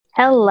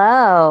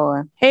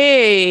Hello,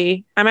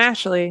 Hey, I'm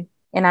Ashley.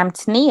 and I'm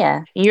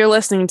Tania. You're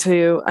listening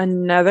to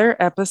another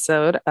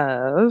episode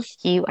of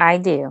I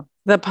do.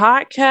 the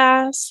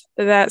podcast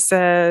that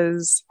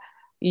says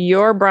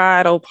your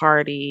bridal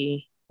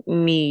party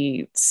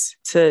needs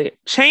to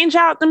change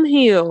out them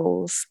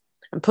heels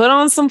and put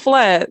on some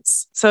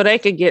flats so they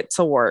could get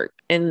to work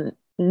and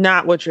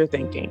not what you're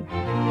thinking.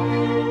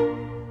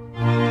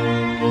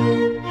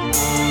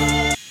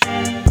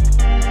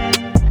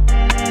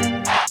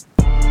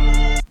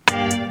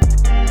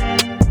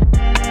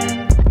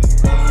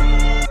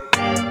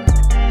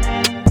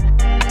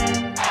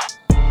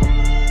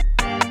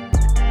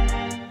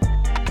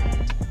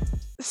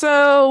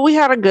 So we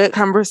had a good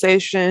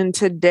conversation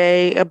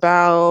today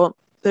about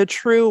the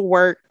true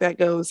work that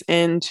goes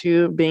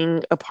into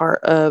being a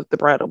part of the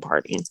bridal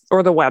party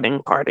or the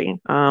wedding party.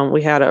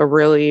 We had a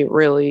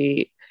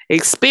really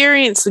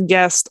experienced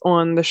guest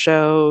on the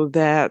show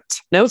that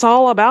knows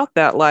all about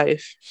that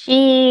life.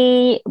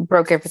 She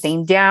broke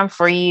everything down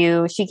for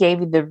you. She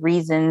gave you the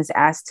reasons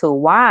as to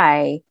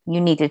why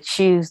you need to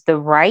choose the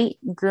right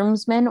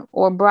groomsman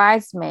or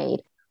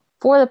bridesmaid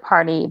for the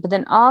party, but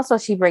then also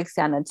she breaks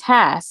down the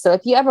tasks. So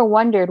if you ever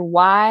wondered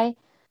why,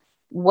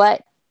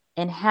 what,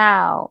 and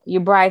how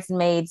your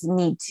bridesmaids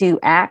need to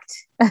act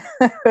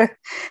to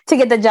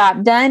get the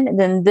job done,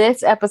 then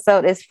this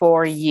episode is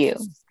for you.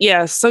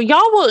 Yes, so y'all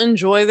will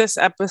enjoy this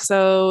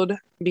episode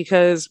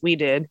because we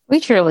did. We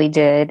truly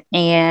did.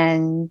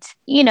 And,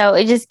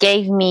 it just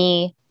gave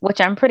me,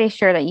 which I'm pretty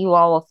sure that you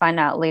all will find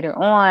out later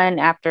on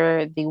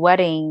after the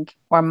wedding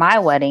or my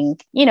wedding,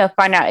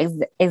 find out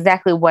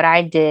exactly what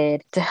I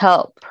did to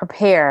help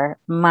prepare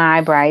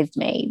my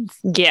bridesmaids.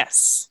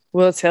 Yes,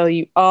 we'll tell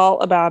you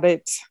all about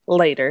it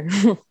later.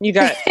 You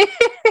got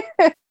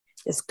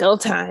it's go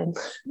time.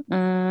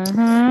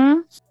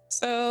 Mm-hmm.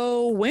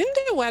 So when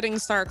did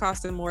weddings start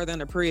costing more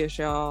than a Prius,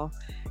 y'all?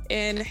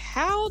 And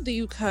how do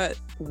you cut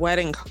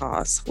wedding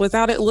costs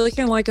without it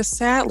looking like a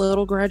sad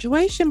little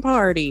graduation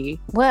party?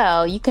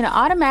 Well, you can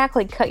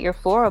automatically cut your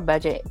floral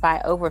budget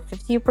by over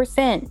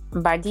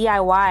 50% by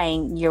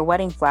DIYing your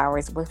wedding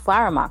flowers with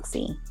Flower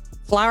Moxie.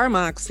 Flower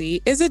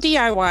Moxie is a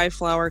DIY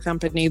flower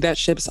company that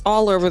ships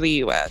all over the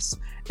U.S.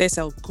 They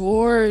sell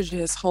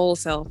gorgeous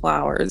wholesale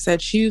flowers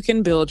that you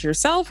can build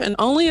yourself in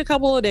only a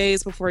couple of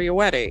days before your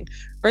wedding.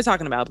 We're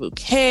talking about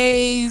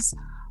bouquets,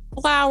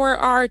 flower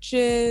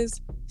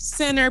arches,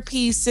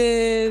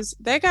 centerpieces.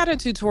 They got a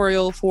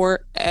tutorial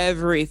for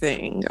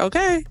everything,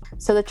 okay?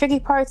 So the tricky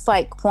parts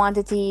like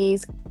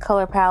quantities,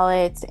 color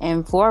palettes,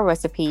 and floral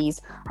recipes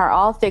are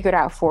all figured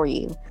out for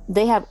you.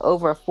 They have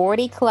over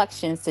 40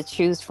 collections to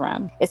choose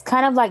from. It's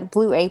kind of like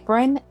Blue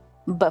Apron,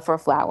 but for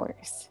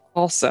flowers.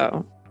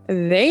 Also,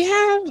 they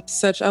have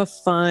such a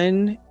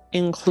fun,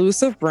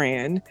 inclusive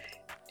brand.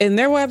 And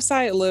their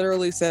website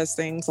literally says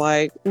things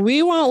like,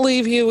 "We won't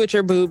leave you with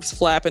your boobs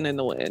flapping in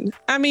the wind."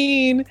 I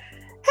mean,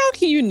 how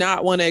can you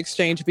not want to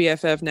exchange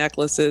BFF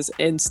necklaces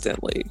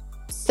instantly?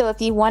 So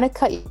if you want to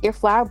cut your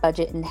flower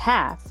budget in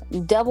half,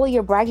 double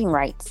your bragging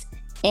rights,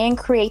 and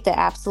create the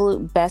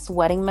absolute best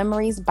wedding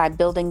memories by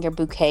building your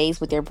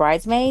bouquets with your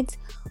bridesmaids,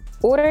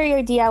 order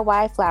your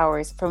DIY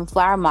flowers from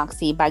Flower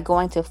Moxie by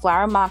going to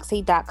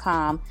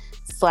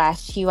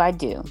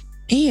flowermoxie.com/huido.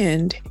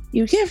 And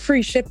you get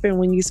free shipping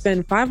when you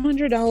spend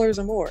 $500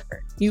 or more.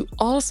 You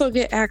also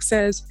get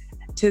access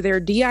to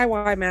their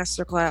DIY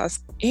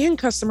masterclass and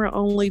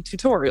customer-only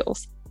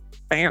tutorials.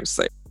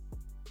 Fancy.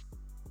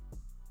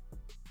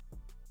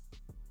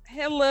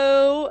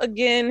 Hello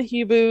again,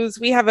 Huboos.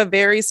 We have a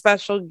very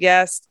special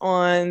guest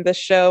on the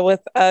show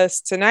with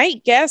us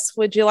tonight. Guest,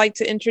 would you like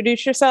to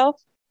introduce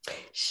yourself?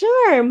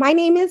 Sure. My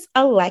name is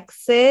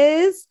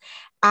Alexis.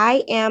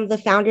 I am the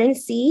founder and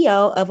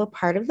CEO of A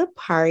Part of the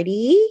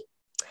Party,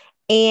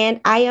 and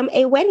I am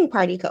a wedding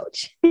party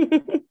coach.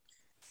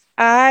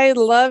 I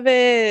love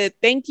it.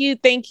 Thank you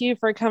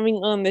for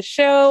coming on the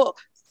show.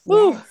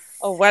 Woo, yes.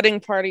 A wedding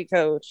party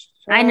coach.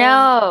 I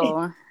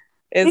know.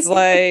 It's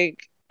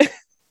like, if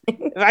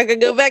I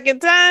could go back in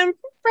time,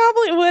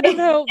 probably would have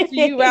helped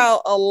you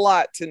out a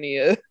lot,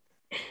 Tania.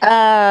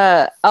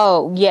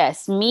 Oh,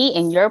 yes. Me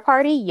and your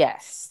party?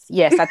 Yes.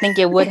 Yes, I think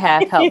it would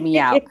have helped me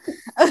out.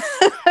 I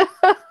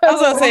was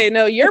going to say,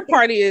 no, your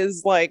party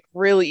is like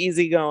really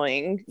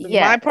easygoing.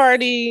 Yes. My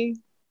party,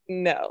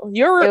 no.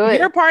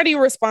 Your party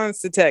responds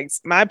to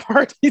text. My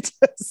party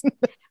does not.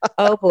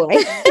 Oh boy.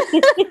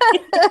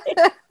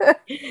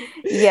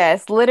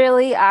 Yes,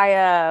 literally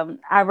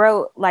I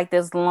wrote like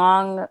this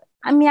long,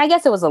 I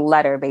guess it was a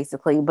letter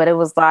basically, but it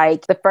was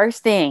like the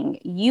first thing,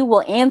 you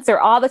will answer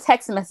all the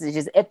text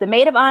messages. If the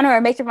maid of honor or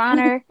matron of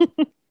honor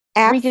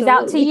reaches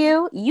out to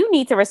you, you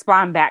need to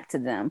respond back to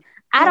them.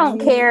 I don't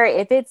care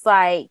if it's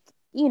like,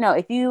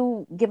 if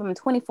you give them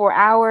 24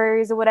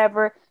 hours or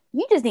whatever,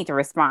 you just need to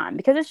respond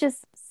because it's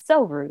just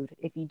so rude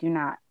if you do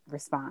not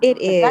respond. It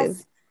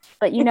is.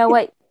 But you know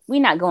what? We're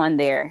not going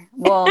there.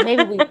 Well,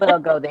 maybe we will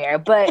go there,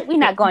 but we're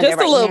not going there right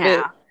now. Just a little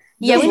bit.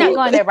 Yeah, we're not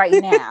going there right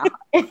now.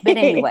 But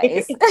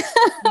anyways.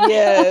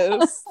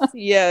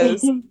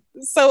 Yes.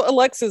 So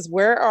Alexis,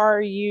 where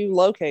are you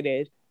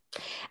located?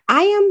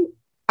 I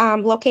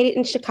am located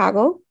in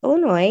Chicago,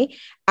 Illinois.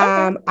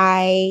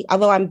 Okay.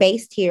 Although I'm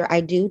based here,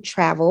 I do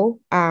travel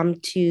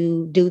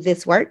to do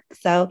this work.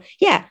 So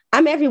yeah,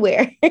 I'm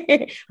everywhere,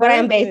 but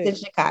I'm based in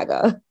Perfect.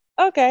 Chicago.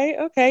 Okay.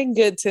 Okay.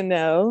 Good to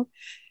know.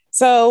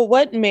 So,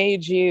 what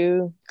made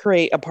you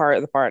create a part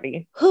of the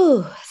party?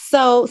 Whew.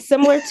 So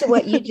similar to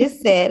what you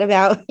just said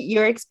about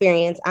your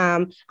experience,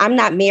 I'm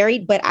not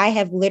married, but I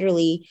have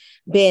literally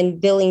been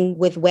dealing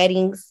with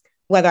weddings,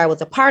 whether I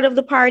was a part of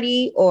the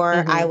party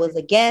or I Hmm. was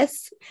a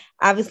guest,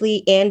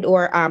 obviously, and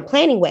or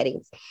planning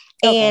weddings.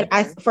 And Okay.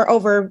 I for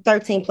over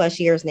 13 plus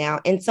years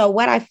now. And so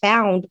what I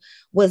found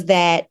was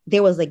that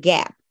there was a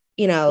gap.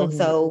 Hmm.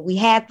 So we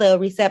had the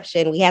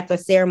reception, we had the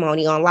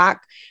ceremony on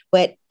lock,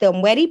 but the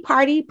wedding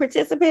party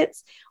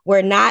participants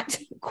were not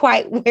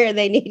quite where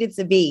they needed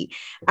to be.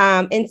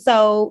 And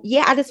so,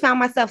 yeah, I just found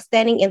myself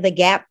standing in the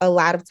gap a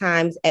lot of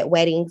times at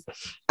weddings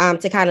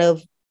to kind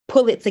of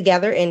pull it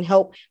together and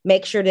help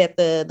make sure that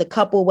the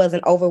couple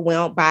wasn't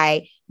overwhelmed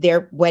by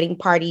their wedding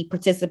party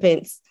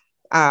participants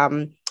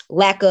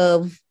lack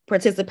of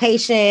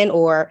participation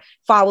or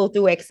follow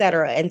through,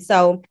 etc. And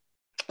so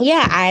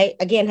yeah, I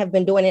again have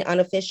been doing it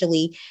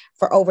unofficially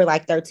for over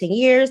like 13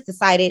 years,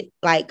 decided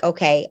like,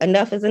 okay,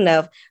 enough is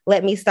enough.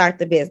 Let me start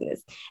the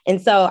business. And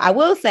so I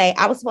will say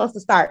I was supposed to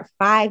start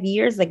 5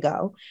 years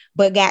ago,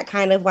 but got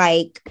kind of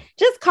like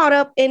just caught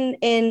up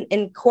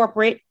in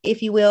corporate,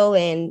 if you will,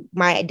 and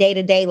my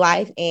day-to-day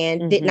life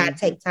and did Hmm. not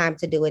take time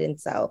to do it. And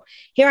so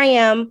here I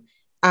am,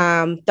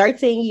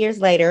 13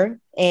 years later,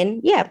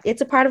 and yeah,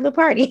 it's a part of the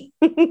party.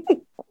 Wow.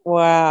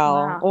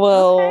 Wow. Okay.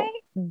 Well,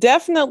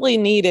 definitely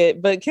need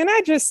it. But can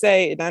I just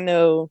say, and I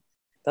know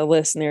the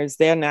listeners,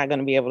 they're not going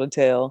to be able to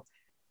tell.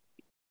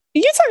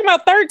 You talking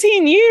about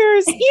 13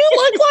 years? You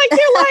look like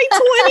you're like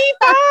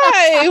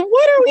 25.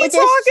 What are we Which is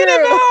talking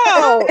true.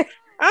 about?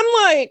 I'm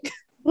like,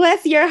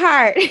 Bless your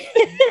heart.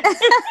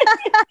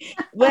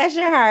 Bless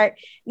your heart.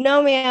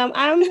 No, ma'am.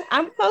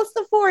 I'm close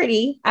to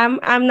 40.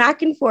 I'm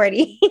knocking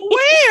 40.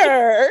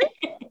 where?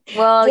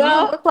 Well, you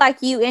Well, look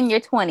like you in your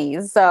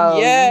 20s. So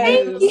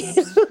thank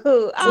Yes. you. Like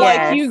Oh,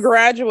 yes. you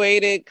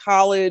graduated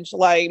college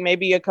like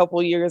maybe a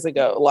couple years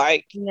ago.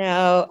 Like,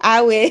 no,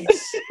 I wish.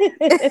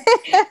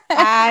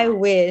 I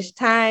wish.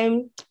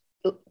 Time.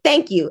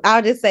 Thank you.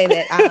 I'll just say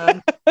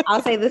that.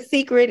 I'll say the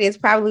secret is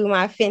probably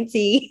my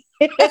Fenty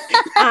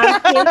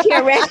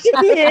skincare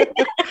regimen.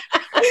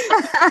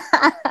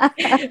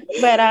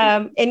 But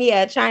and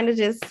yeah, trying to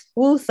just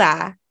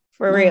woosah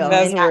for real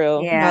that's and not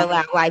real. Yeah.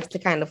 allow life to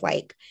kind of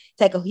like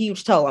take a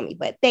huge toll on me.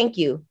 But thank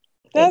you.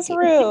 Thank That's you.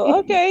 real.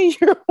 Okay.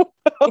 You're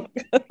welcome.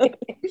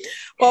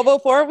 Well,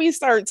 before we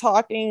start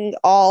talking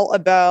all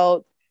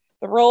about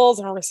the roles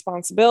and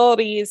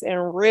responsibilities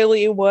and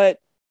really what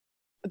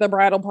the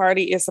bridal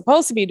party is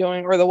supposed to be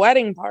doing or the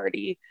wedding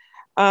party,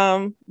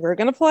 we're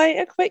going to play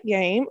a quick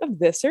game of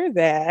this or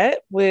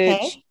that, which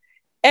Okay.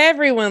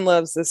 everyone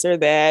loves this or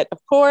that. Of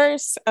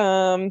course,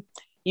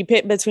 you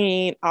pick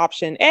between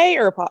option A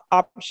or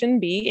option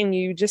B, and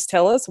you just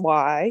tell us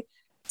why.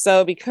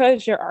 So,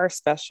 because you're our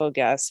special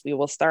guest, we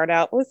will start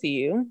out with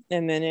you,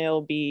 and then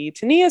it'll be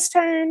Tania's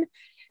turn.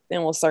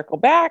 Then we'll circle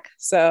back.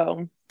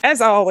 So,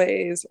 as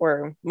always,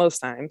 or most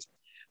times,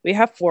 we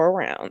have 4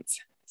 rounds.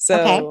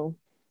 Okay. So,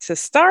 to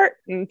start,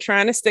 I'm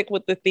trying to stick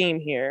with the theme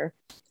here.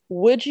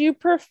 Would you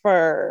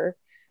prefer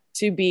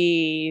to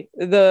be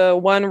the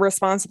one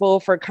responsible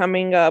for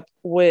coming up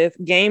with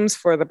games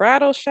for the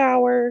bridal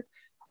shower?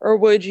 Or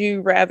would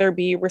you rather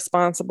be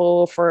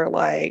responsible for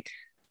like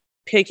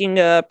picking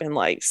up and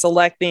like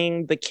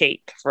selecting the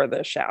cake for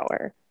the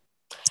shower?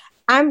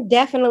 I'm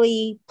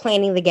definitely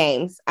planning the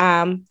games.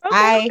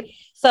 Okay.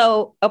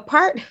 So a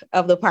part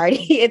of the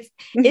party,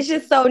 it's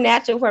just so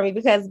natural for me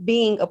because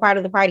being a part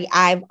of the party,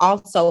 I've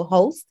also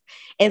host.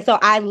 And so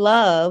I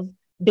love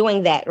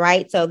doing that,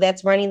 right? So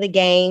that's running the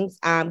games,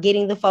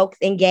 getting the folks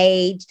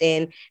engaged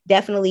and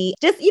definitely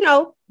just,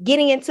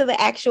 getting into the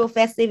actual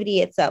festivity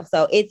itself.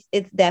 So it's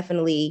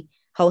definitely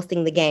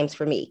hosting the games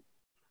for me.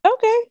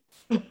 Okay.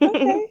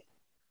 Okay.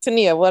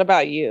 Tania, what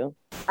about you?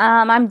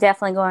 I'm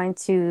definitely going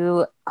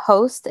to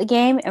host a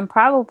game and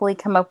probably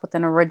come up with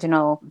an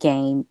original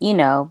game,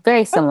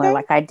 very similar Okay.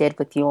 like I did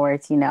with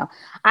yours.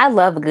 I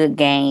love a good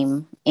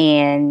game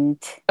and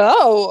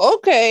Oh,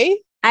 okay.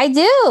 I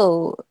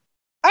do.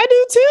 I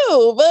do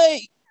too, but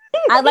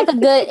I like a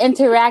good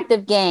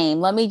interactive game.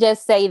 Let me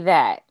just say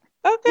that.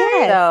 okay.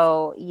 Yes,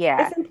 So,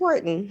 yeah. it's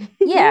important.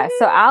 Yeah.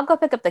 So I'll go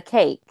pick up the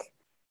cake,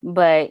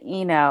 but,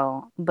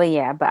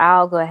 but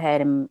I'll go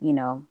ahead and,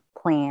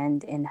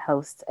 plan and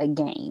host a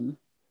game.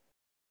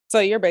 So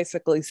you're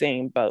basically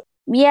saying both.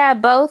 Yeah,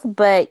 both,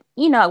 but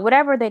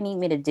whatever they need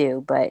me to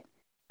do, but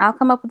I'll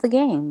come up with a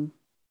game.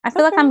 I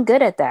feel like Okay. I'm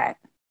good at that.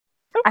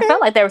 I Okay.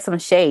 felt like there was some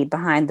shade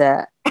behind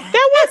the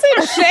That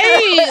wasn't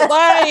shade.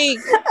 Like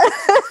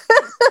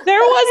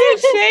there wasn't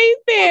shade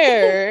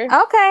there.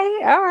 Okay,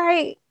 all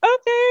right.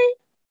 Okay.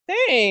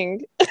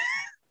 Dang.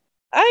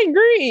 I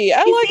agree.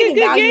 I You like see a the good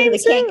value of game the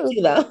cake too.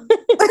 too, though.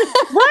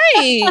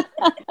 Right.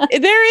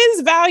 There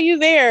is value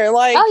there.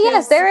 Like, Oh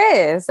yes, 'cause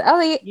there is. Oh,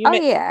 you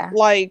may, yeah.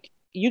 like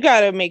you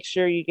got to make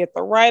sure you get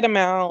the right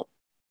amount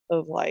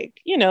of like,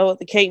 you know,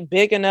 the cake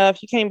big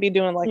enough. You can't be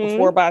doing like a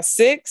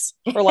 4x6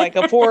 or like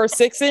a 4 or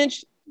 6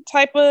 inch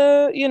type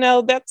of, you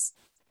know, that's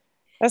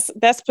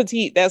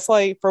petite. That's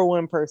like for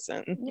one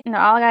person. You know,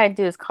 all I gotta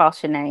do is call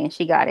Shanae and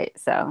she got it.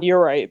 So you're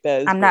right.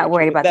 I'm not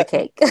worried about the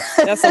cake.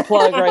 That's a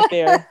plug right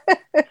there.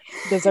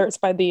 Desserts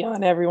by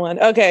Dion, everyone.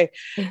 Okay.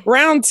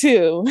 Round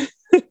 2.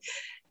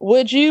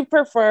 Would you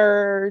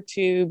prefer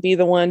to be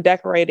the one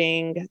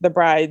decorating the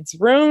bride's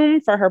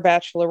room for her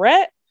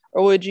bachelorette?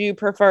 Or would you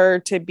prefer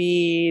to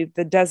be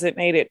the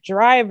designated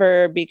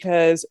driver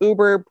because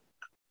Uber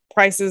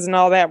prices and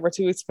all that were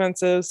too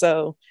expensive?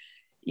 So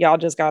y'all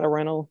just got a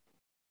rental.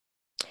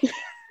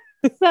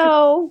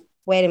 So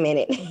wait a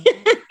minute.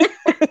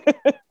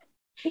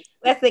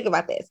 Let's think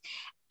about this.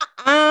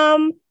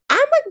 I'm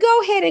gonna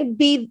go ahead and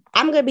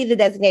I'm gonna be the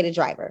designated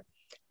driver.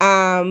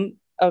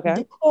 Okay.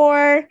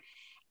 Decor.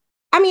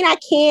 I mean,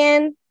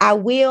 I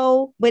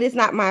will, but it's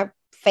not my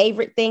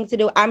favorite thing to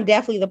do. I'm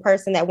definitely the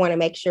person that want to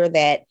make sure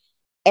that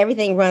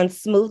everything runs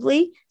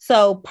smoothly.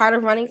 So part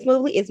of running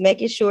smoothly is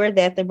making sure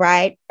that the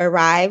bride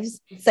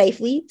arrives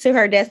safely to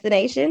her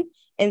destination.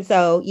 And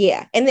so,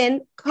 yeah. And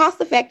then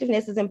cost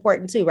effectiveness is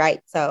important too, right?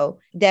 So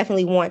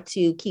definitely want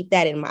to keep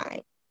that in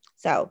mind.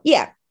 So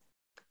yeah,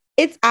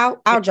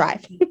 I'll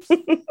drive.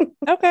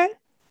 Okay.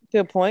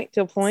 Good point.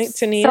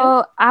 Tania?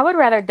 So I would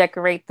rather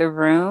decorate the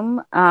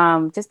room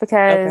just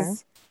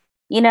because,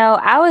 you know,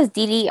 I was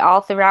DD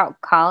all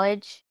throughout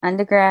college,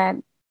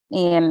 undergrad,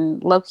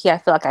 and low-key, I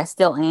feel like I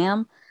still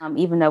am,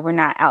 even though we're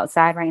not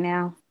outside right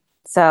now.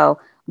 So,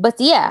 but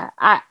yeah,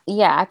 I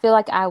feel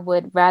like I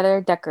would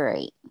rather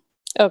decorate.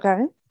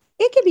 Okay.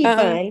 It could be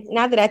fun.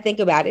 Now that I think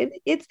about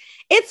it,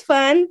 it's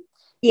fun.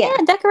 Yeah,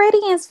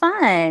 decorating is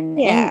fun.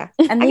 Yeah,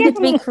 and you get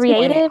to be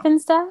creative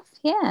and stuff.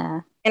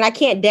 Yeah. And I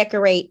can't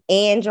decorate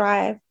and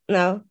drive.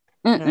 No.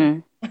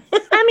 Mm-mm.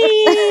 I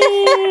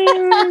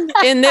mean,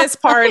 in this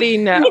party,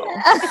 no.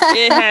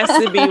 It has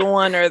to be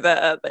one or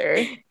the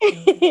other.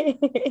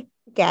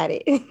 Got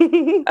it.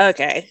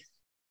 Okay.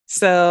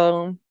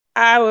 So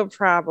I would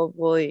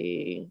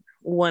probably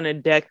want to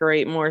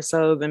decorate more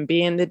so than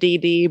being the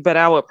DD, but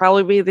I would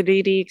probably be the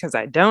DD because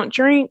I don't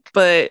drink.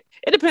 But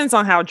it depends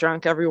on how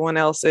drunk everyone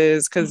else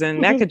is, because then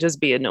that could just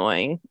be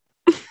annoying.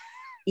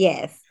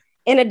 Yes.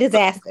 And a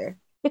disaster.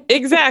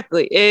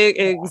 Exactly.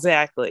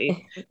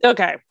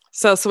 Okay.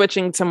 So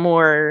switching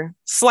to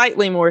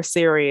slightly more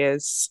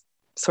serious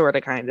sort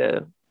of kind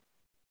of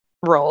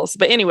roles.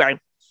 But anyway,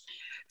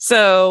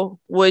 so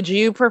would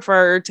you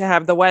prefer to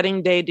have the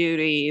wedding day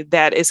duty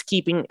that is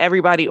keeping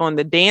everybody on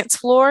the dance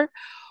floor,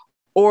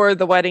 or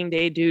the wedding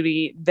day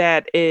duty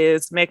that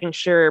is making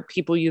sure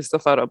people use the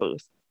photo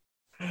booth?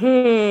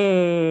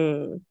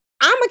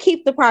 I'm gonna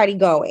keep the party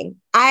going.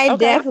 I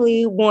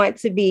definitely want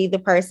to be the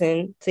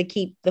person to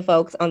keep the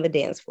folks on the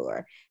dance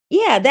floor.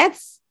 Yeah,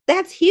 that's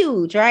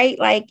huge, right?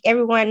 Like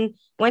everyone,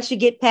 once you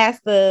get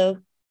past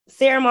the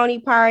ceremony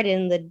part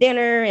and the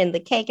dinner and the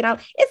cake and all,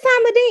 it's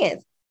time to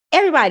dance.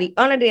 Everybody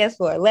on the dance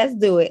floor. Let's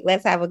do it.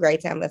 Let's have a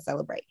great time. Let's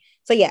celebrate.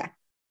 So yeah,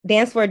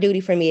 dance floor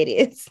duty for me it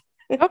is.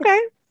 Okay,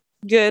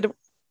 good.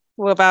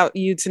 What about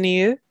you,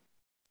 Tania?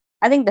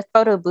 I think the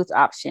photo booth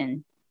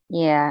option.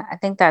 Yeah, I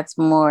think that's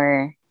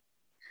more.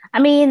 I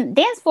mean,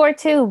 dance floor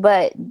too,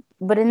 but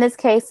in this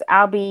case,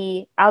 I'll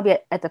be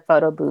at the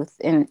photo booth,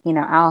 and you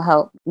know, I'll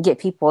help get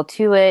people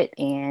to it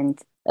and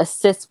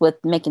assist with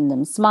making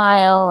them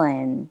smile.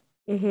 And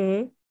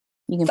you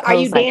can. So are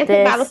you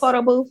dancing by the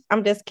photo booth?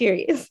 I'm just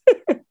curious.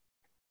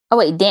 Oh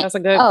wait, that's a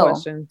good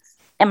question.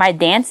 Am I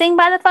dancing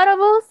by the photo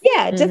booth?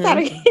 Yeah, just out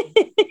of.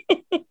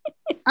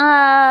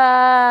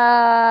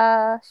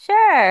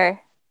 Sure.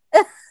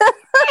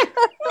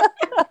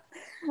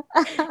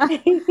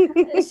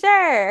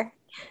 Sure.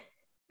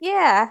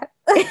 Yeah.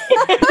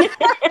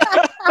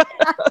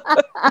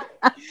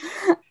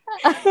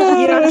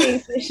 You don't seem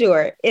so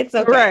sure. It's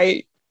okay.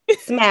 Right.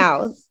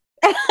 Smiles.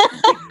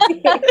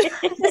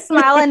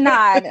 Smile and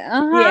nod.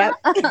 Yep.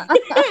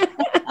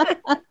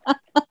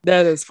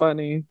 That is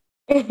funny.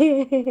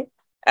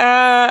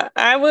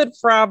 I would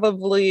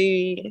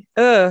probably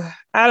I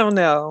don't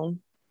know.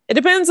 It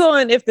depends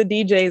on if the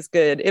DJ is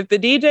good. If the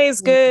DJ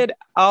is good,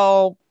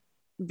 I'll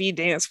be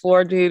dance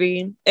floor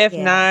duty. If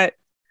not,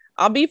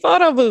 I'll be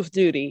photo booth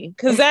duty,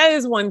 because that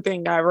is one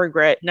thing I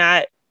regret,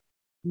 not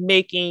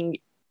making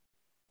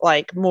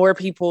like more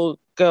people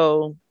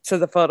go to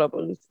the photo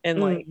booth and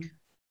like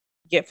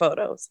get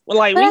photos.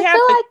 Like, but I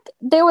feel like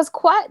there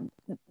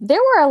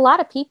were a lot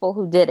of people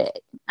who did it.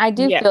 I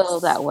do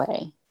feel that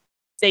way.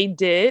 They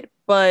did,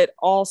 but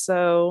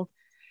also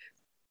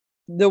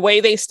the way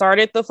they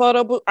started the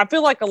photo booth, I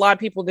feel like a lot of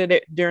people did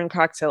it during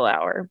cocktail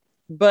hour,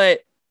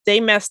 but they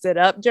messed it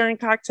up during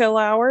cocktail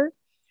hour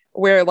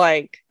where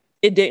like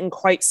it didn't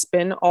quite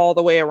spin all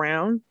the way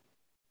around.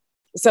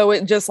 So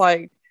it just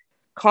like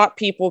caught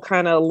people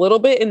kind of a little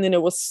bit, and then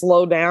it was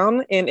slow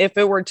down. And if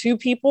it were two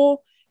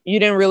people, you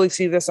didn't really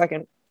see the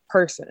second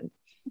person.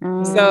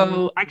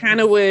 So I kind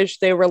of wish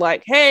they were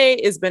like, hey,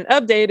 it's been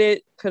updated.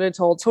 Could have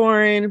told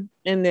Torin,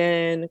 and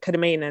then could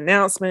have made an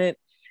announcement.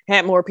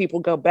 had more people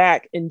go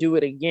back and do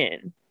it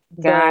again.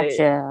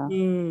 Gotcha.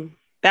 But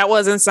that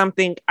wasn't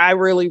something I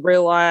really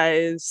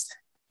realized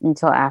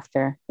until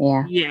after.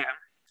 Yeah. Yeah.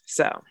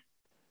 So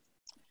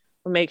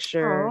we'll make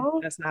sure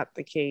that's not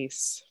the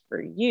case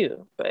for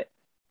you. But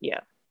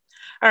yeah.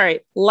 All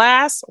right.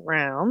 Last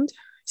round.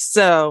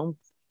 So,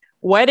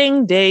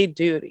 wedding day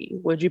duty.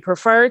 Would you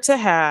prefer to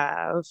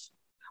have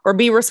or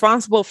be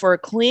responsible for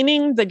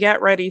cleaning the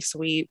get ready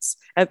suites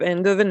at the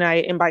end of the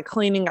night? And by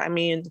cleaning, I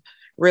mean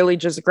really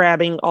just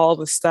grabbing all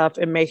the stuff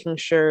and making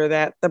sure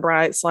that the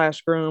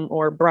bride/groom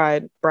or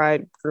bride,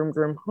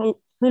 groom,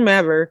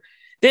 whomever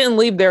didn't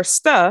leave their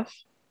stuff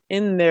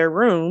in their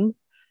room?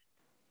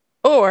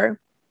 Or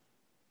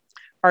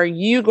are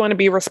you going to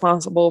be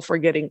responsible for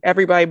getting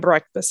everybody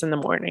breakfast in the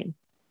morning?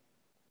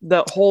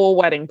 The whole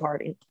wedding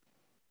party.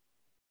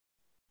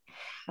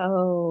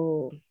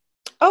 Oh,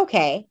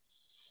 okay.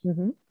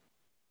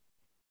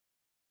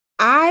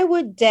 I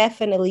would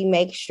definitely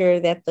make sure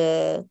that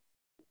the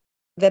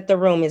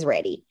room is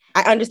ready.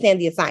 I understand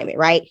the assignment,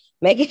 right?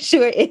 Making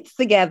sure it's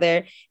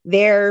together.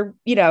 They're,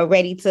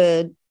 ready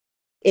to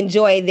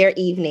enjoy their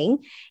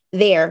evening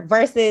there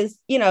versus,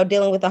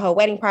 dealing with the whole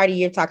wedding party.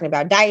 You're talking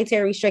about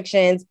dietary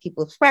restrictions,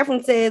 people's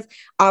preferences,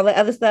 all the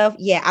other stuff.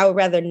 Yeah, I would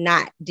rather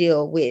not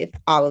deal with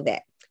all of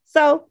that.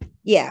 So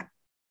yeah,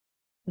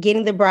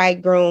 getting the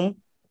bridegroom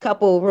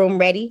couple room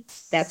ready.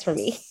 That's for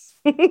me.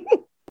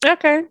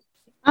 Okay.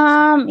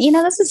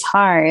 This is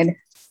hard.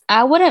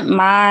 I wouldn't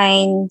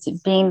mind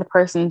being the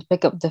person to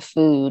pick up the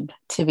food,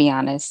 to be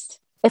honest.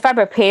 If I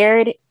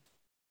prepared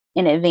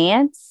in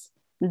advance,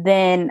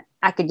 then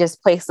I could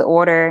just place the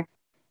order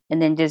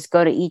and then just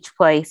go to each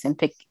place and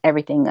pick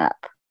everything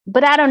up.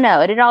 But I don't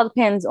know. It all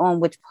depends on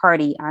which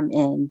party I'm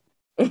in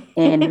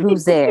and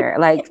who's there.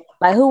 Like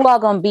who all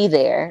gonna be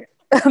there?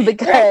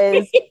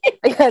 because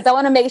I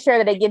want to make sure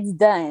that it gets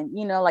done.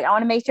 I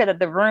want to make sure that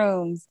the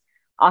rooms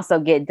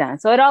also get done.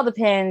 So it all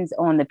depends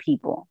on the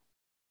people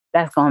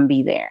that's gonna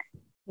be there.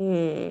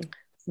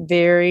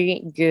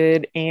 Very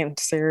good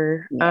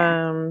answer.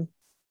 Yeah.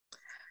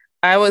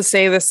 I would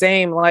say the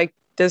same. Like,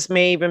 this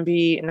may even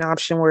be an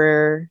option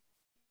where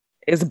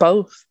it's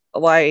both.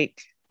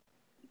 Like,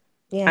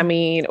 yeah. I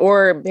mean,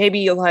 or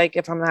maybe like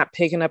if I'm not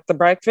picking up the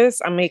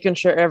breakfast, I'm making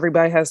sure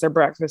everybody has their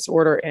breakfast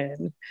order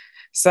in.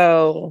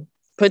 So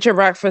put your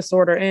breakfast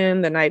order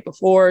in the night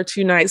before,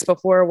 2 nights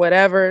before,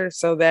 whatever,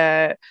 so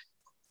that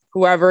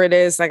whoever it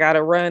is, I got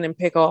to run and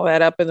pick all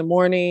that up in the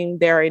morning.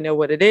 They already know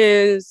what it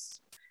is.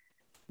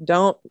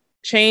 Don't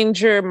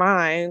change your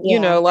mind,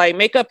 like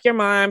make up your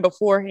mind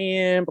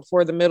beforehand,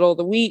 before the middle of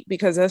the week,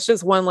 because that's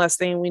just one less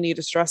thing we need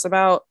to stress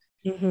about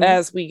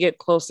as we get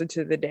closer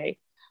to the day.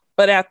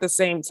 But at the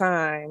same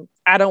time,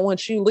 I don't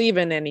want you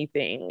leaving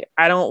anything.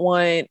 I don't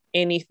want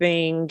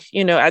anything,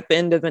 at the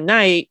end of the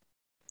night,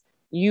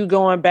 you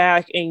going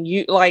back and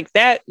you like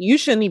that. You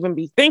shouldn't even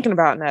be thinking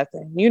about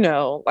nothing,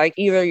 like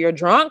either you're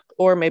drunk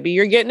or maybe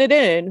you're getting it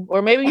in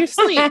or maybe you're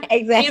asleep.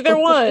 Exactly. Either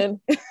one.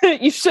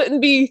 You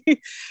shouldn't be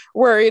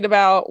worried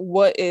about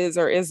what is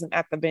or isn't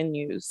at the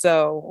venue.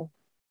 So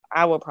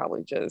I would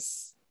probably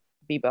just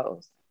be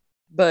both.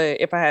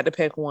 But if I had to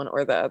pick one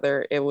or the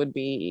other, it would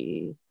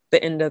be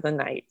the end of the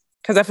night.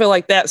 Because I feel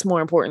like that's more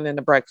important than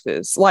the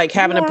breakfast. Like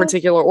having a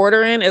particular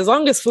order in, as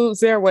long as food's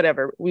there,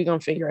 whatever, we're going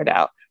to figure it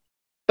out.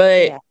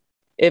 But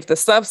if the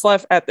stuff's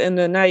left at the end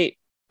of the night,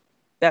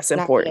 that's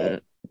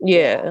important.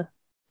 Yeah.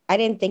 I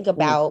didn't think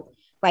about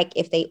like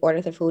if they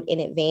order the food in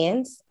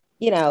advance,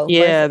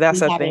 Yeah,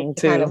 that's a thing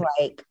too. Kind of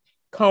like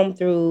comb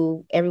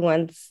through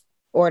everyone's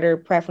order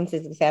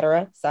preferences,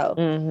 etc. So,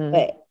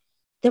 but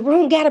the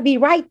room got to be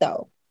right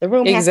though. The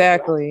room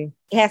exactly.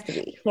 It has to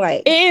be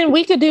like, and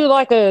we could do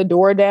like a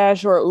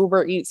DoorDash or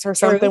Uber Eats or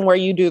something where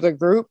you do the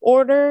group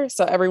order,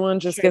 so everyone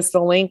just gets the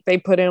link. They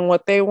put in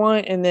what they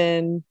want, and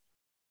then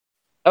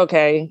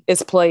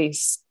it's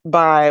placed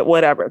by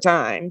whatever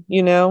time,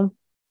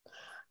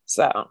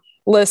 So,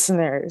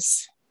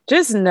 listeners,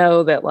 just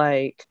know that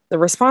like the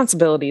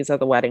responsibilities of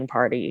the wedding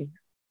party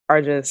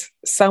are just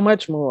so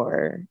much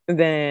more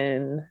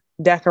than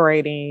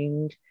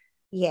decorating.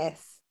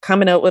 Yes.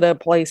 Coming up with a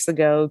place to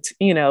go to,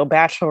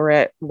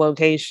 bachelorette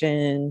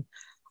location,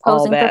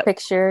 posing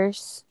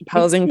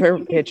for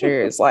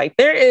pictures. Like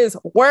there is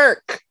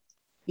work.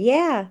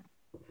 Yeah.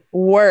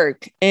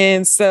 Work.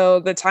 And so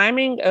the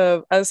timing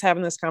of us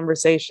having this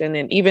conversation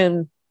and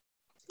even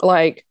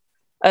like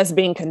us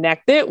being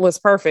connected was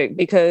perfect,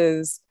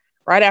 because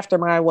right after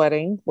my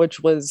wedding, which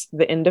was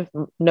the end of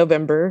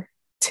November,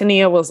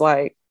 Tania was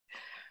like,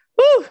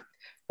 whew,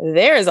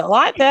 there is a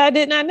lot that I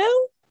did not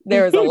know.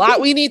 There's a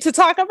lot we need to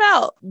talk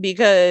about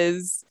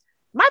because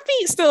my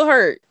feet still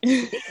hurt.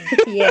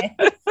 Yeah.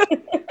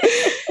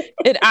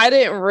 And I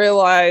didn't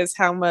realize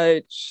how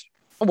much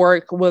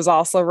work was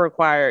also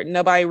required.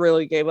 Nobody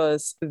really gave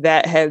us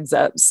that heads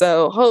up.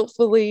 So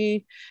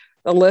hopefully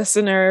the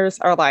listeners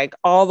are like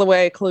all the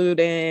way clued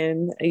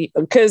in.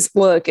 Because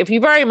look, if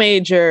you've already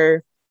made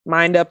your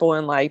mind up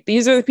on like,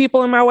 these are the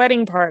people in my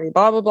wedding party,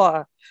 blah, blah,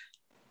 blah,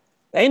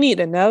 they need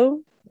to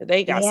know that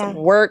they got some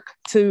work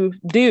to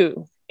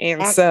do. And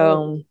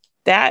absolutely. So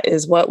That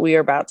is what we are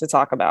about to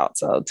talk about.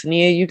 So,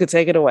 Tania, you could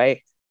take it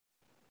away.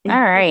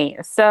 All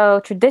right.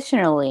 So,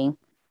 traditionally,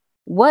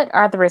 what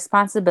are the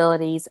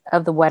responsibilities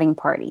of the wedding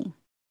party?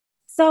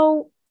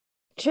 So,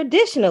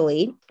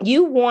 traditionally,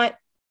 you want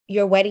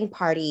your wedding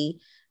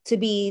party to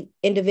be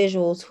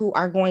individuals who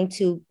are going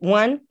to,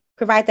 one,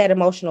 provide that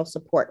emotional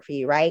support for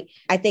you, right?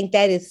 I think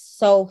that is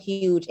so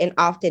huge and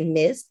often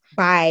missed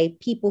by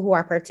people who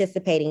are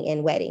participating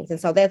in weddings.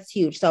 And so that's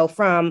huge. So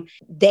from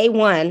day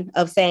one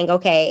of saying,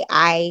 okay,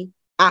 I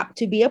opt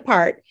to be a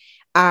part,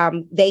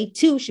 they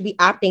too should be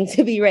opting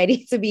to be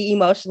ready to be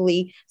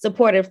emotionally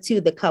supportive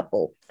to the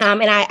couple.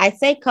 And I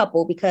say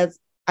couple because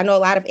I know a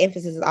lot of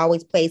emphasis is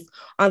always placed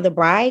on the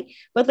bride,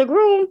 but the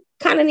groom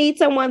kind of needs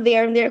someone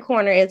there in their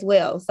corner as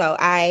well. So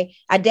I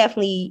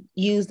definitely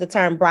use the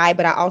term bride,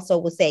 but I also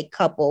would say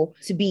couple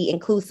to be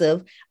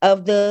inclusive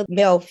of the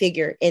male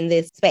figure in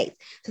this space.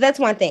 So that's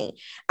one thing.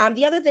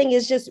 The other thing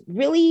is just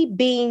really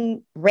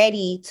being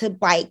ready to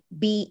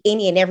be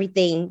any and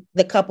everything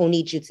the couple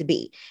needs you to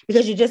be,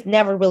 because you just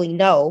never really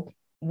know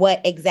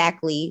what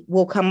exactly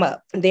will come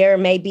up. There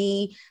may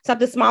be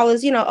something small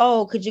as,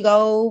 oh, could you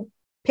go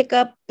pick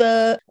up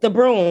the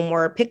broom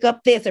or pick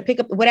up this or pick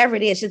up whatever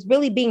it is, just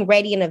really being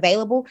ready and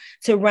available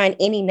to run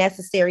any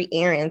necessary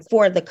errands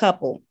for the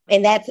couple.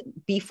 And that's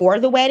before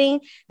the wedding,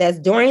 that's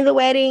during the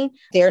wedding.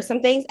 There are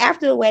some things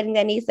after the wedding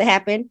that needs to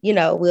happen.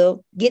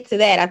 We'll get to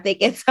that, I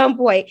think, at some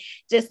point,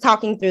 just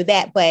talking through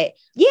that. But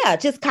yeah,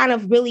 just kind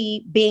of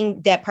really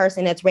being that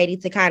person that's ready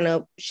to kind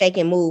of shake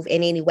and move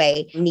in any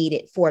way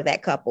needed for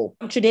that couple.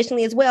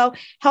 Traditionally as well,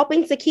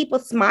 helping to keep a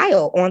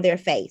smile on their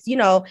face,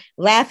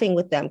 laughing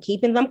with them,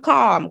 keeping them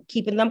calm,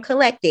 keeping them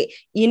collected.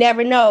 You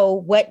never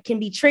know what can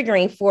be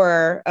triggering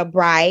for a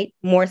bride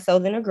more so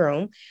than a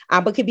groom,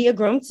 but could be a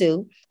groom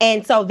too.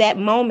 And so that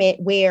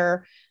moment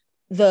where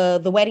the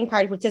wedding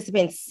party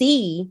participants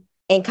see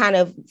and kind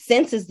of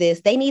senses this,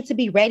 they need to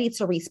be ready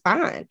to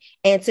respond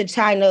and to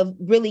kind of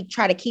really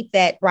try to keep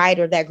that bride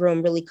or that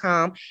groom really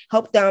calm,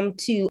 help them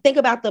to think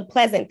about the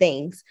pleasant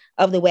things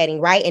of the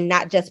wedding, right? And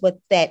not just what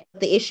the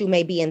issue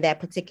may be in that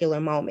particular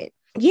moment.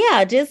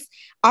 Yeah, just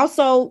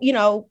also,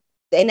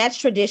 and that's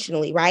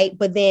traditionally, right?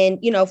 But then,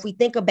 if we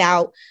think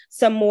about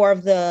some more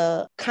of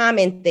the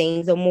common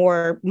things or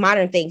more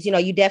modern things,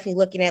 you're definitely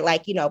looking at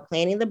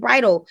planning the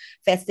bridal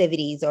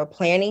festivities or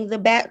planning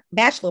the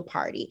bachelor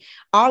party,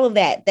 all of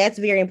that. That's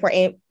very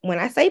important. When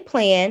I say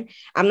plan,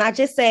 I'm not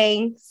just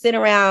saying sit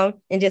around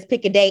and just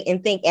pick a date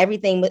and think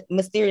everything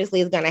mysteriously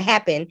is going to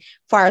happen as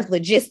far as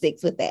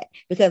logistics with that,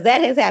 because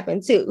that has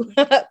happened too.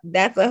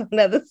 That's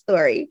another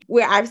story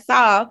where I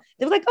saw,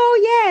 they were like, oh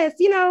yes,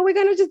 we're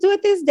going to just do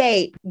it this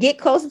date. Get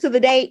closer to the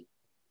date.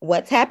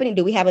 What's happening?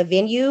 Do we have a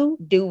venue?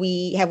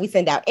 Have we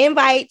sent out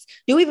invites?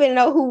 Do we even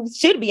know who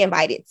should be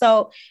invited?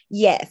 So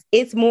yes,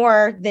 it's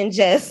more than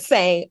just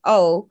saying,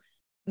 oh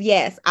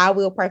yes, I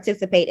will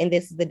participate and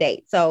this is the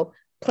date. So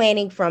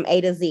planning from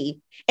A to Z.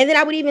 And then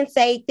I would even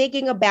say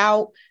thinking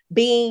about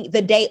being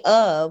the day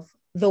of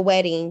the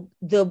wedding,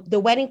 the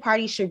wedding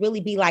party should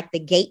really be like the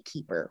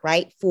gatekeeper,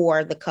 right?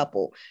 For the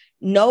couple.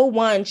 No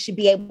one should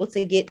be able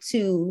to get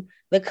to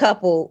the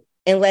couple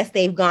unless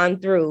they've gone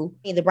through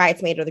the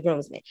bridesmaid or the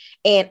groomsman.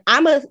 And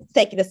I'm going to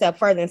take it a step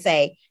further and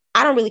say,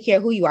 I don't really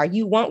care who you are.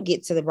 You won't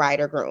get to the bride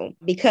or groom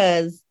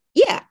because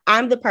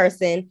I'm the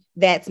person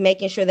that's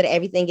making sure that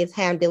everything is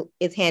handled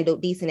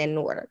decent and in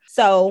order.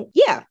 So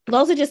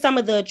those are just some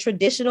of the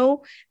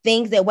traditional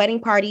things that wedding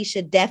parties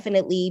should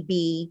definitely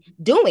be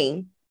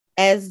doing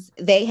as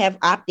they have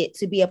opted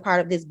to be a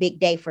part of this big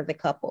day for the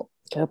couple.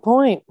 Good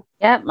point.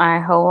 Yep, I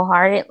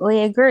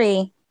wholeheartedly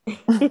agree.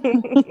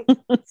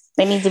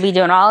 They need to be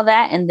doing all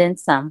that and then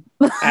some.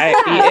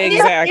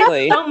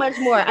 Exactly. There's so much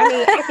more. I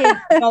mean, I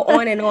can go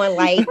on and on.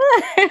 Like,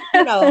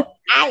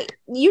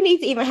 you need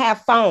to even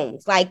have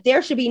phones. Like,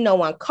 there should be no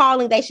one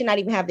calling. They should not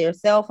even have their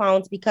cell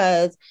phones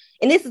because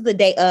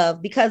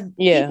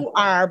people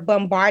are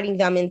bombarding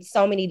them in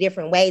so many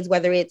different ways,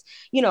 whether it's,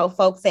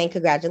 folks saying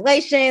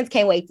congratulations,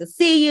 can't wait to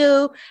see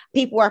you.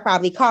 People are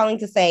probably calling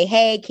to say,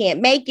 hey, can't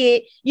make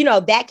it.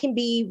 That can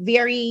be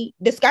very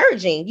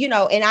discouraging,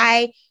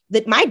 and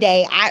my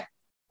day,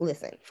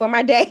 for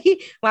my day,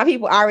 my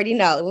people already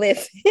know,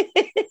 listen,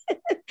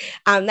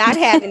 I'm not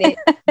having it.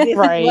 This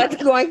right. is what's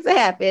going to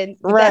happen.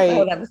 Right. That's a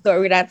whole other story.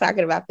 We're not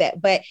talking about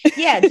that. But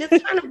just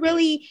kind of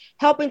really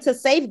helping to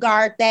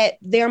safeguard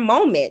their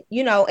moment,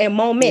 and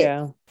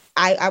moments,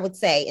 I would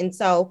say. And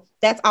so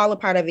that's all a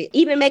part of it.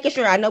 Even making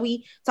sure, I know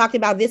we talked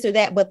about this or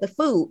that, but the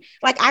food,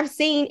 like I've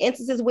seen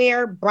instances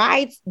where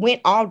brides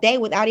went all day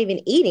without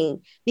even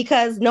eating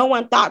because no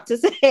one thought to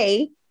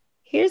say,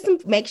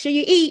 make sure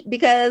you eat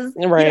because,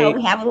 we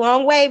have a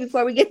long way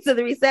before we get to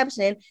the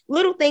reception.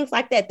 Little things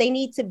like that. They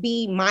need to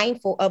be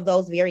mindful of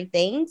those very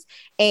things.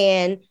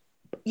 And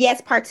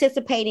yes,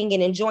 participating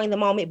and enjoying the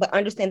moment, but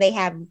understand they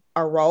have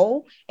a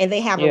role and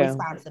they have a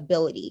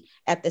responsibility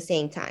at the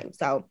same time.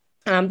 So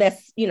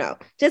that's,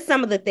 just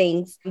some of the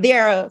things.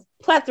 There are a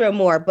plethora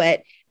more,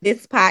 but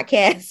this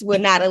podcast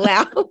would not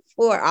allow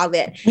for all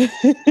that.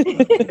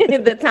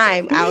 The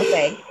time, I'll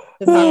say.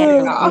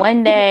 Yeah,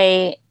 one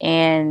day,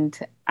 and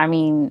I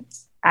mean,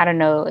 I don't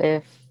know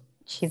if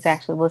she's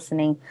actually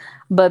listening,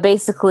 but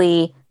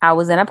basically, I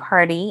was in a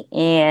party,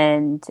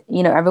 and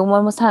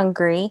everyone was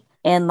hungry,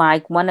 and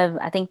like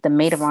I think the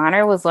maid of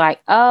honor was like,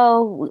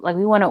 "Oh, like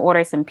we want to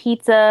order some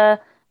pizza,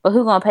 but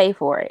who gonna pay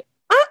for it?"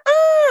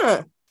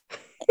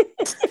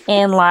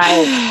 And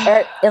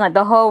like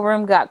the whole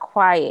room got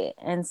quiet,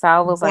 and so I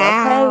was like,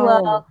 "Okay,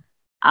 well,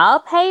 I'll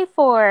pay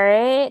for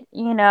it,"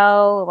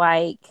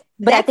 like.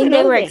 But I That's think they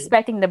another were thing.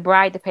 expecting the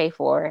bride to pay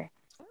for it.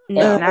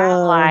 No. And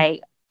I'm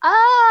like,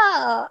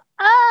 oh,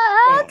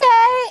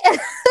 okay.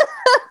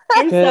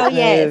 And so, yes,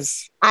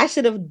 Goodness. I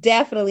should have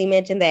definitely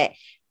mentioned that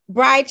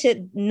bride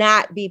should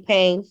not be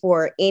paying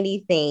for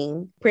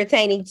anything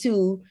pertaining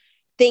to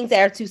things that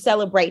are to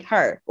celebrate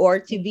her or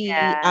to be,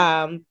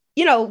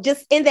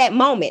 just in that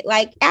moment.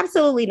 Like,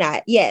 absolutely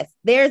not. Yes,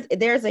 there's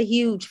a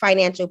huge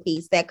financial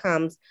piece that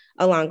comes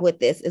along with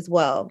this as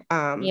well.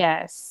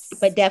 Yes.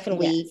 But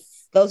definitely,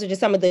 those are just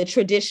some of the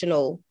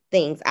traditional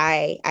things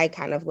I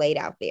kind of laid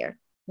out there.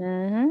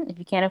 Mm-hmm. If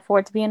you can't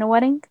afford to be in a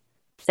wedding,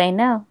 say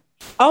no.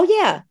 Oh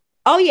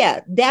yeah,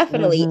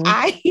 definitely.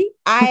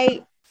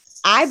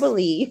 I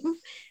believe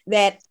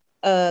that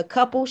a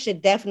couple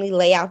should definitely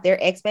lay out their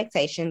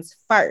expectations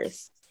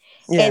first,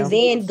 and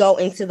then go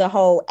into the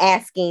whole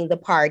asking the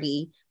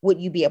party, would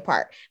you be a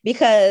part?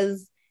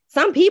 Because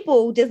some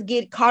people just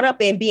get caught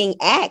up in being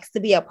asked to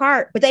be a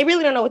part, but they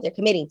really don't know what they're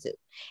committing to,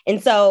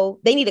 and so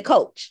they need a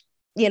coach,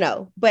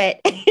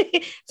 but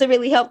to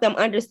really help them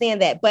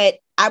understand that. But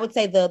I would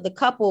say the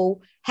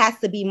couple has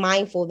to be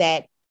mindful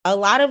that a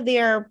lot of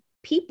their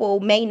people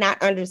may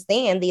not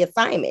understand the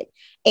assignment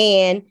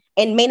and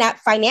may not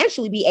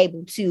financially be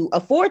able to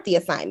afford the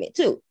assignment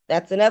too.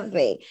 That's another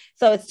thing.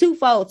 So it's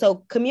twofold.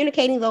 So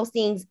communicating those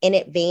things in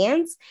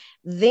advance,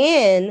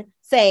 then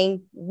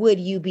saying, would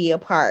you be a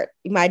part?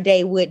 My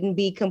day wouldn't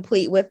be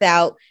complete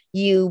without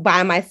you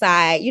by my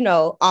side,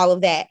 all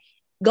of that.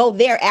 Go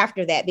there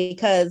after that,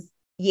 because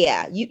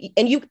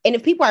and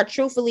if people are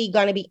truthfully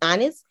going to be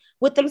honest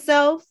with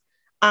themselves,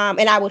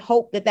 and I would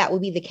hope that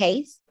would be the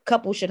case.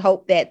 Couples should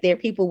hope that their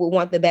people would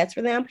want the best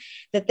for them,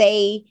 that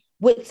they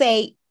would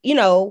say,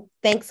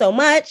 thanks so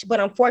much, but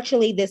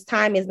unfortunately this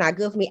time is not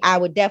good for me. I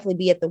would definitely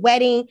be at the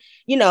wedding.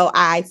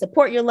 I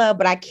support your love,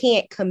 but I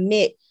can't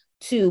commit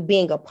to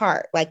being a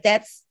part. Like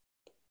that's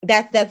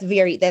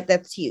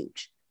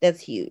huge. That's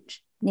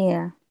huge.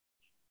 Yeah,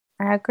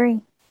 I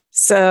agree.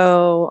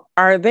 So,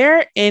 are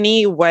there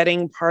any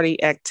wedding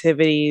party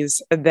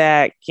activities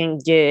that can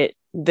get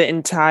the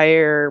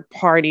entire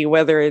party,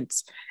 whether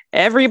it's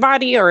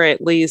everybody or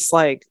at least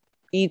like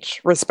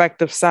each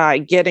respective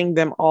side, getting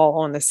them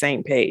all on the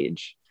same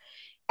page?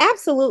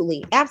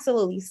 Absolutely.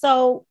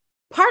 So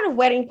part of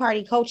wedding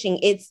party coaching,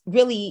 it's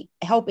really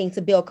helping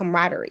to build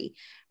camaraderie,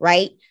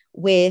 right?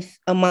 With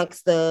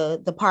amongst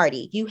the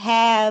party. You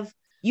have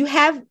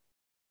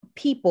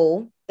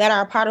people that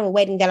are a part of a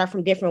wedding that are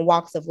from different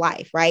walks of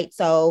life, right?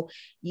 So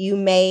you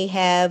may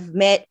have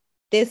met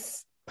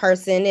this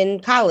person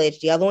in college.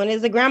 The other one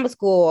is a grammar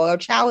school or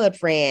childhood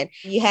friend.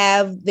 You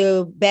have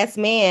the best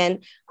man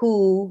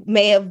who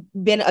may have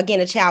been, again,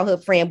 a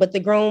childhood friend, but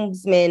the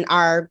groomsmen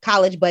are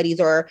college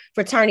buddies or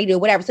fraternity or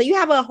whatever. So you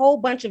have a whole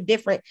bunch of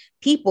different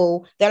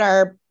people that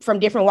are from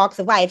different walks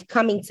of life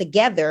coming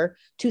together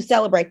to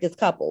celebrate this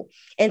couple.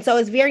 And so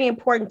it's very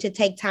important to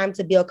take time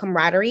to build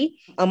camaraderie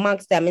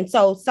amongst them. And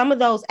so some of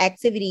those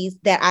activities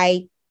that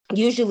I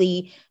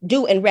usually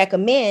do and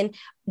recommend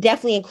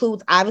definitely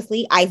includes,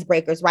 obviously,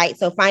 icebreakers, right?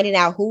 So finding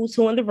out who's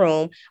who in the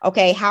room.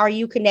 Okay, how are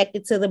you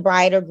connected to the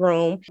bride or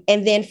groom?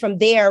 And then from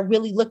there,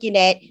 really looking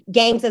at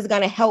games that's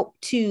going to help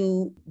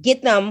to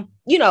get them,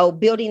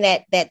 building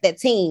that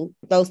team,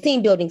 those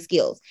team building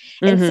skills.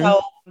 And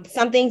so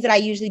some things that I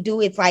usually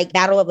do, it's like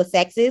battle of the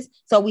sexes.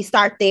 So we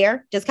start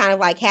there, just kind of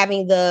like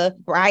having the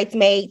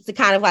bridesmaids to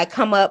kind of like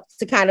come up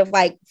to kind of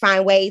like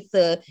find ways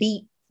to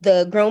beat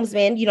the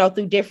groomsmen,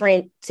 through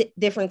different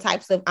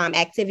types of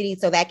activities.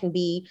 So that can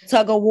be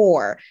tug of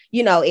war,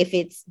 if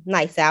it's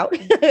nice out.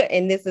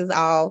 And this is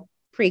all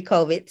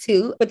pre-COVID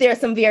too, but there are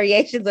some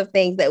variations of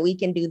things that we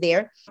can do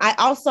there. I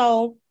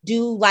also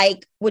do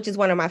which is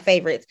one of my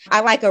favorites, I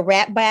like a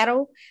rap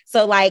battle.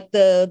 So like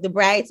the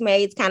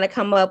bridesmaids kind of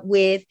come up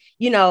with,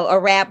 a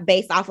rap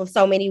based off of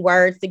so many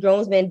words. The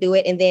groomsmen do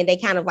it, and then they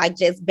kind of like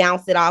just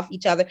bounce it off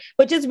each other,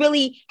 but just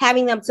really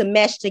having them to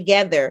mesh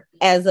together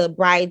as a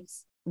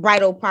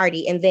bridal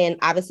party, and then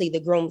obviously the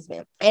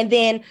groomsmen. And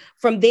then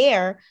from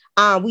there,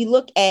 we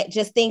look at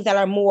just things that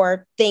are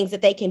more things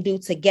that they can do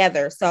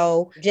together.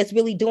 So just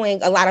really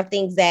doing a lot of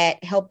things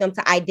that help them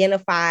to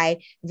identify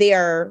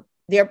their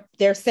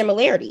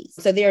similarities.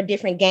 So there are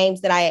different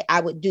games that I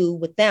would do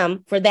with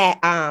them for that.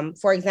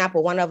 For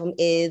example, one of them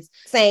is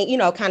saying,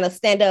 kind of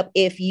stand up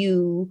if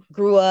you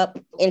grew up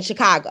in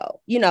Chicago,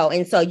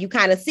 and so you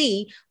kind of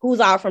see who's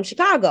all from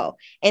Chicago.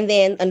 And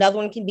then another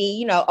one can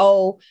be,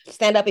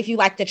 stand up if you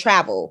like to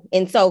travel.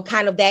 And so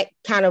that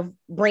kind of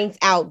brings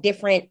out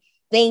different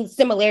things,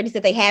 similarities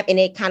that they have, and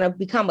it kind of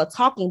become a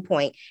talking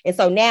point. And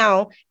so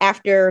now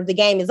after the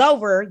game is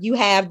over, you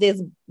have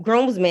this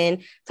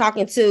groomsman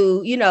talking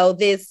to,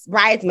 this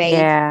bridesmaid,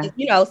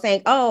 Yeah.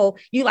 saying, oh,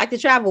 you like to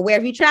travel, where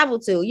have you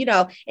traveled to,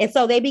 and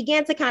so they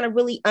began to kind of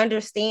really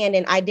understand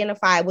and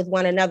identify with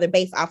one another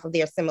based off of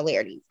their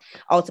similarities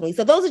ultimately.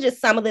 So those are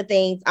just some of the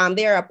things.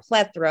 There are a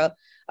plethora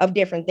of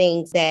different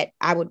things that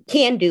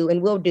can do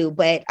and will do,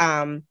 but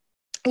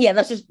yeah,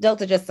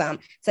 those are just some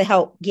to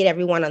help get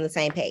everyone on the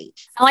same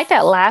page. I like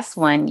that last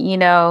one.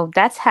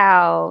 That's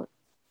how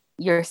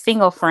your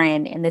single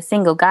friend and the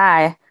single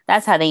guy,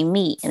 that's how they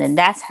meet. And then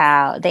that's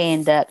how they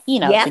end up,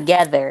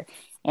 together.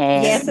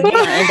 And Yes, they're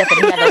going to end up at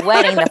another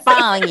wedding the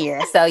following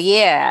year. So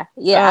yeah,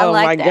 I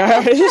like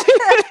that.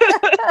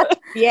 Gosh.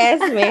 Yes,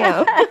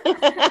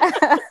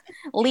 ma'am.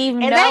 Leave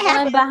and no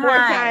one behind. More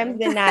times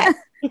than not.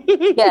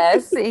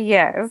 Yes.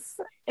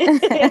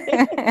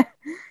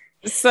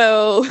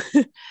 So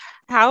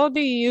how do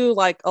you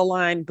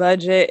align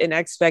budget and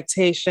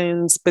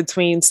expectations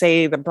between,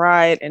 say, the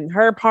bride and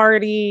her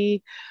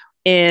party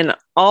and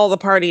all the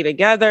party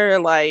together,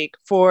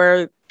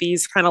 for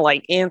these kind of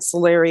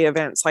ancillary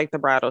events like the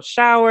bridal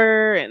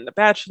shower and the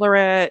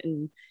bachelorette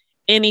and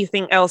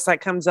anything else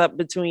that comes up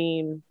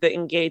between the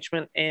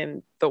engagement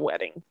and the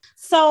wedding?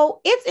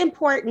 So it's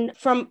important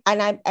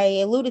and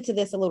I alluded to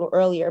this a little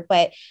earlier,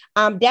 but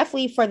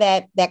definitely for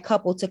that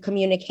couple to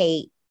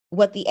communicate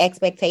what the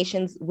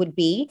expectations would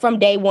be from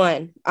day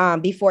one,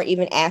 before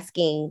even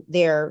asking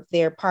their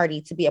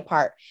party to be a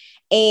part.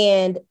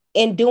 And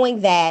in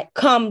doing that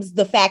comes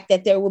the fact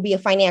that there will be a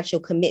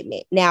financial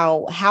commitment.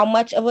 Now, how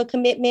much of a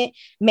commitment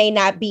may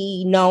not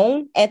be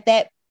known at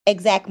that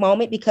exact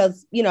moment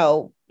because,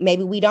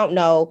 maybe we don't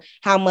know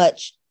how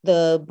much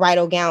the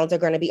bridal gowns are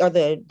going to be, or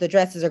the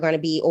dresses are going to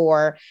be,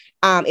 or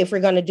if we're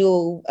going to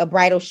do a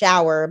bridal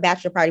shower, a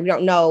bachelor party, we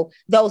don't know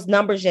those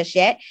numbers just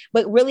yet,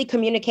 but really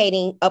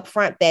communicating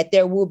upfront that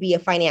there will be a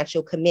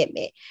financial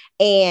commitment.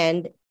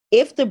 And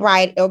if the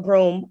bride or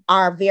groom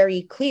are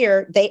very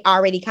clear, they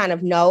already kind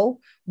of know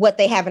what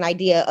they have an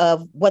idea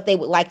of what they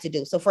would like to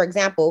do. So for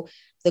example,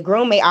 the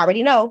groom may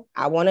already know,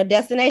 I want a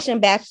destination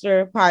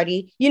bachelor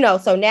party,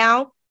 so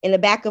now in the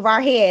back of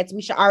our heads,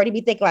 we should already be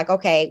thinking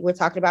okay, we're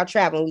talking about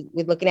traveling.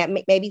 We're looking at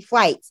maybe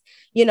flights,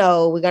 we're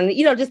going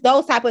to, just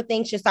those type of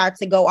things should start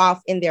to go off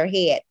in their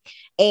head.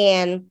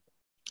 And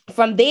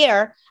from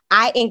there,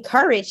 I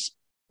encourage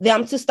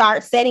them to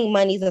start setting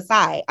monies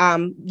aside.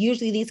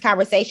 Usually these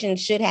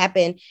conversations should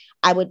happen.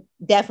 I would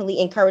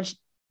definitely encourage,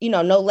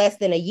 no less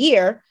than a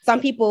year. Some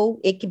people,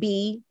 it could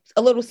be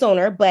a little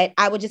sooner, but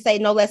I would just say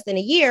no less than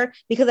a year,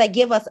 because that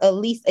give us at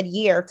least a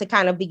year to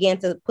kind of begin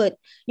to put,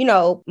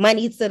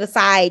 money to the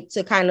side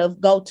to kind of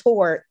go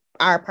toward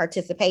our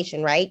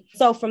participation. Right.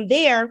 So from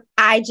there,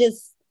 I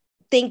just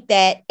think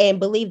that and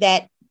believe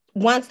that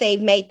once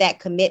they've made that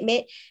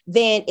commitment,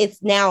 then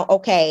it's now,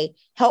 okay,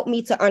 help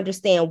me to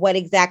understand what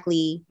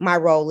exactly my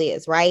role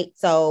is. Right.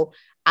 So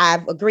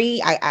I've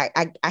agreed.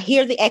 I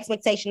hear the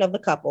expectation of the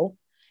couple.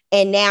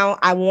 And now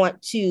I've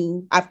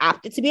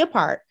opted to be a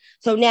part.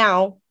 So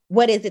now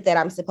what is it that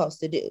I'm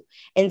supposed to do?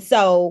 And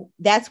so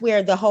that's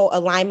where the whole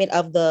alignment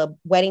of the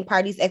wedding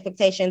party's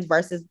expectations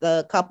versus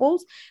the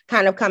couples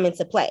kind of come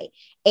into play,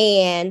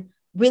 and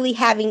really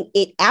having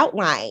it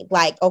outlined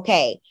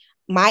okay,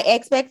 my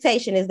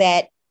expectation is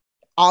that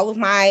all of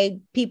my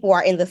people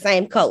are in the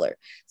same color.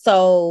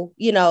 So,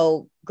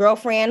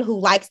 girlfriend who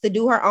likes to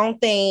do her own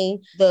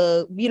thing,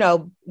 the,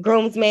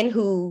 groomsman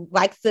who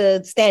likes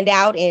to stand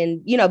out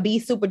and, be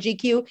super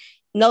GQ,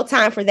 no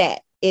time for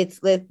that. It's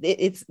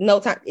no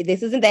time.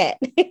 This isn't that.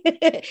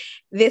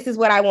 This is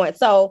what I want.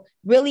 So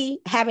really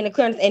having a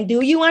clearness. And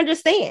do you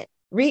understand?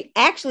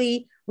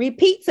 Actually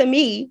repeat to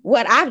me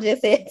what I've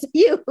just said to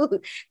you.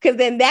 Because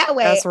then that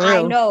way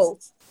I know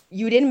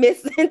you didn't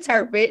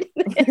misinterpret.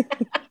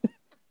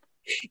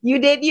 You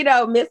did,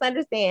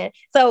 misunderstand.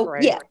 So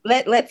right. Yeah,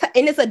 let's,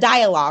 and it's a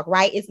dialogue,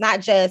 right? It's not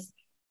just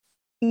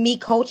me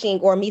coaching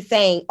or me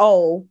saying,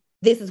 oh,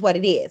 this is what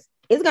it is.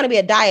 It's going to be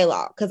a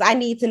dialogue because I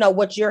need to know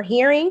what you're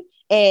hearing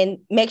and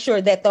make sure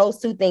that those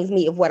two things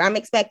meet of what I'm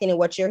expecting and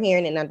what you're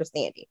hearing and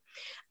understanding.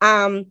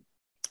 And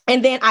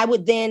then I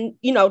would then,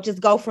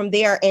 just go from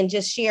there and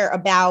just share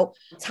about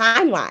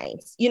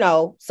timelines,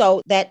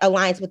 so that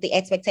aligns with the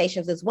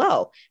expectations as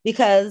well.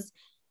 Because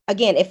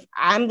again, if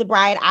I'm the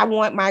bride, I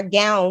want my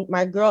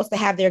girls to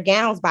have their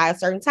gowns by a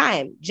certain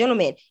time.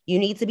 Gentlemen, you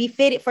need to be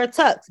fitted for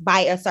tux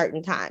by a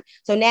certain time.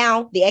 So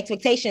now the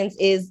expectations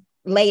is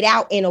laid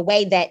out in a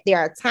way that there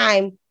are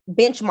time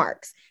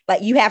benchmarks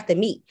like you have to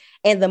meet.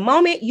 And the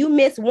moment you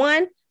miss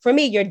one, for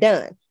me, you're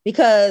done.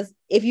 Because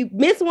if you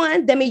miss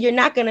one, that means you're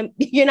not gonna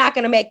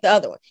make the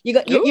other one.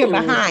 You're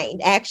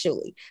behind,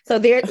 actually. So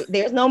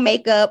there's no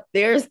makeup,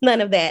 there's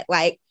none of that.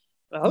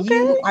 Okay.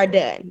 You are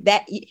done.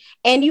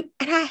 And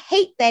I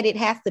hate that it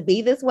has to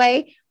be this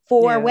way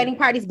for wedding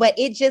parties, but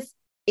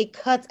it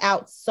cuts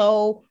out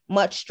so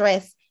much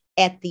stress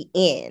at the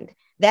end.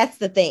 That's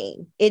the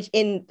thing.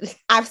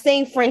 I've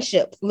seen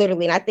friendships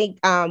literally, and I think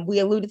we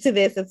alluded to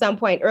this at some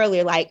point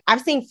earlier.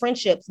 I've seen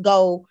friendships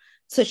go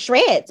to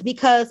shreds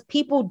because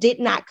people did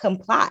not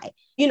comply,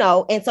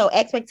 and so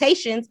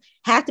expectations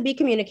have to be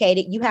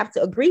communicated. You have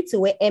to agree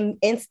to it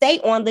and stay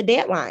on the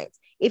deadlines.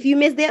 If you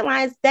miss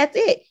deadlines, that's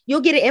it.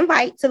 You'll get an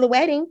invite to the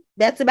wedding.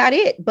 That's about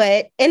it.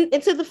 But and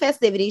to the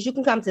festivities, you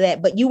can come to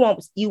that, but you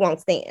won't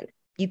stand.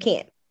 You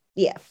can't.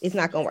 Yeah, it's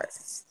not gonna work.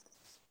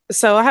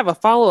 So I have a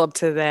follow-up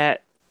to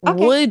that.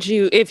 Okay. Would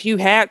you, if you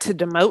had to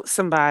demote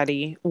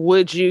somebody,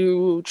 would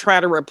you try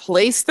to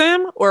replace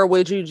them, or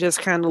would you just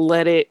kind of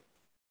let it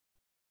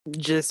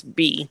just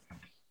be?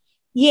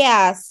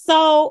 Yeah.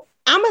 So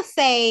I'm gonna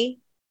say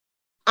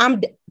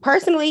I'm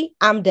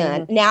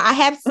done. Now I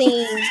have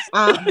seen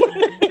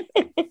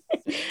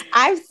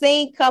I've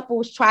seen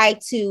couples try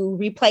to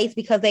replace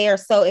because they are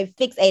so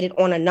fixated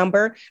on a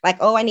number, like,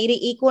 oh, I need an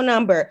equal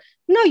number.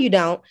 No, you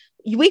don't.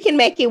 We can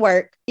make it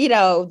work.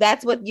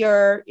 That's what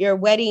your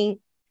wedding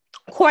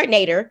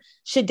coordinator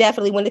should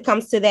definitely, when it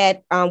comes to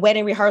that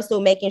wedding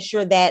rehearsal, making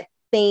sure that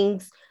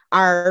things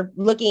are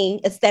looking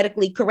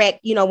aesthetically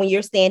correct, when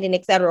you're standing,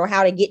 et cetera, or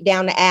how to get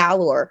down the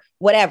aisle or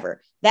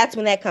whatever. That's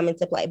when that comes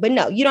into play. But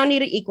no, you don't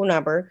need an equal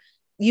number.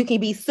 You can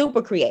be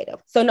super creative.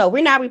 So no,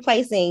 we're not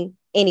replacing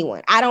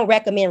anyone. I don't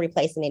recommend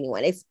replacing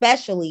anyone,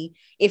 especially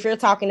if you're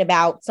talking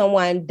about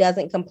someone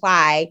doesn't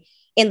comply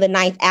in the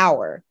 9th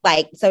hour.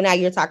 Like, so now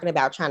you're talking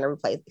about trying to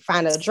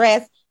find a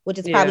dress, which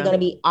is probably going to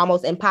be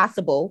almost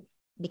impossible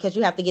because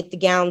you have to get the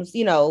gowns,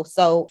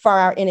 so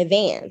far in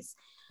advance.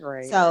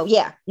 Right. So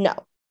yeah, no.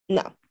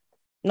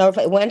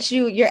 Once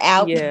you're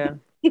out, yeah,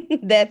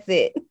 that's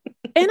it.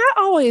 And I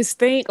always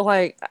think,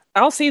 like,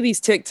 I'll see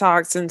these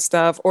TikToks and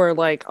stuff, or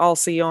like I'll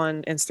see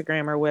on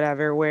Instagram or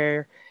whatever,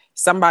 where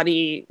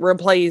somebody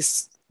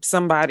replaced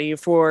somebody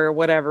for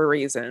whatever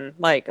reason,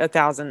 like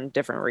 1,000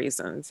 different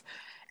reasons.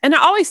 And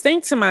I always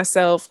think to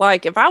myself,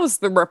 like, if I was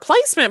the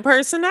replacement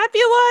person, I'd be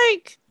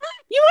like,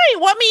 you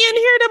ain't want me in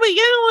here to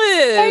begin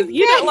with.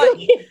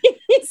 Exactly.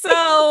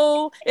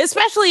 So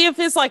especially if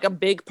it's like a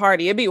big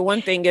party, it'd be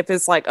one thing if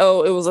it's like,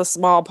 oh, it was a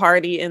small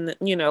party and,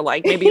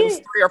 like maybe it was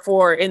 3 or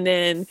 4 and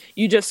then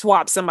you just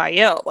swap somebody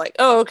else. Like,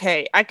 oh,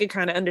 okay, I could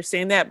kind of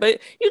understand that. But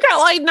you got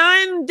like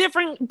 9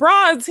 different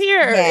broads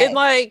here. Yes. And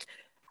like,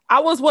 I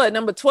was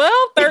number 12,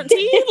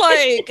 13?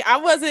 Like,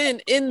 I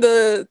wasn't in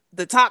the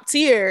top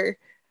tier.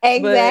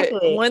 Exactly.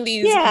 But one of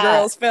these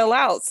girls fell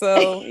out.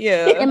 So,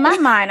 yeah. In my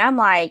mind, I'm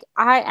like,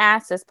 I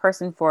asked this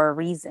person for a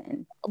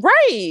reason.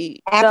 Right.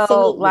 Absolutely.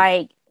 So,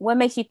 like, what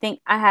makes you think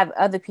I have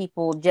other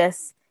people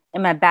just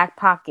in my back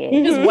pocket?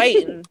 Just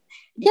waiting.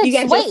 You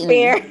got your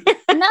spare.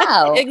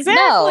 No.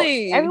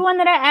 Exactly. No. Everyone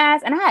that I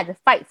asked, and I had to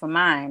fight for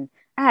mine.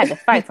 Because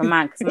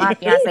my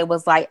fiance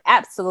was like,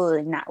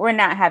 absolutely not. We're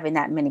not having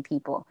that many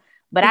people.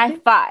 But I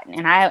fought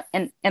and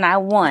I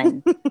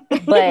won.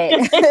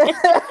 But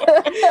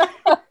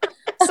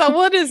so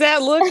what does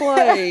that look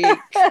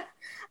like?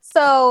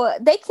 So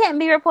they can't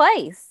be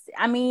replaced.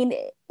 I mean,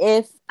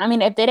 if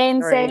they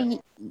didn't say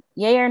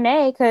yay or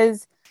nay,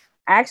 because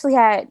I actually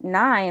had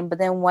 9, but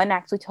then one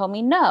actually told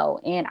me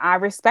no, and I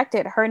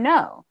respected her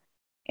no.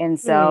 And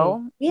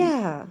so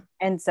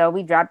and so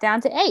we dropped down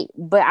to 8.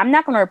 But I'm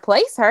not going to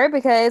replace her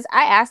because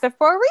I asked her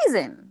for a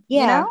reason.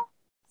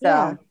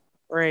 So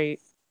right.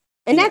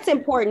 And that's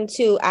important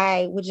too.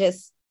 I would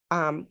just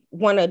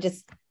want to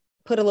just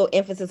put a little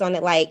emphasis on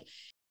it. Like,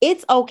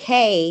 it's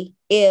okay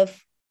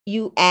if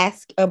you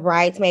ask a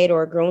bridesmaid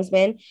or a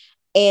groomsman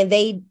and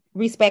they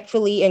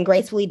respectfully and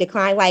gracefully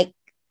decline. Like,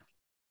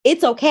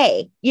 it's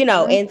okay,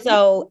 And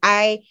so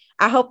I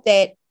hope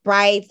that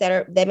brides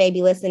that may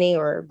be listening,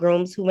 or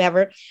grooms,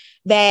 whomever,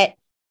 that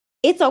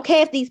it's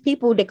okay if these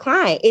people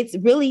decline. It's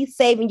really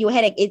saving you a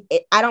headache.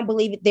 I don't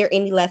believe they're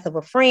any less of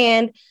a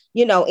friend,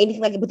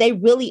 anything like that. But they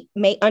really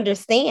may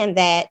understand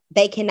that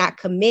they cannot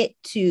commit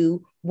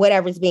to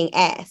whatever's being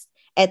asked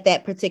at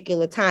that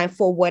particular time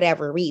for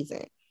whatever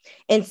reason.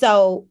 And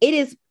so it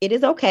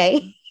is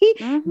okay.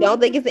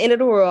 Don't think it's the end of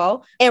the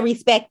world, and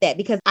respect that,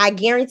 because I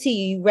guarantee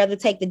you'd rather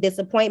take the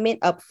disappointment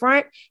up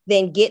front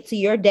than get to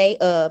your day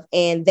of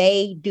and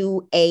they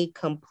do a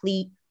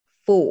complete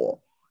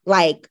fool,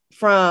 like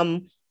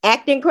from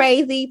acting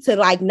crazy to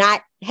like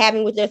not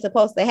having what they're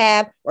supposed to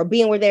have or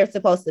being where they're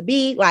supposed to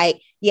be.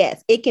 Like,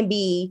 yes, it can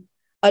be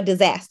a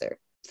disaster.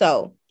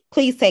 So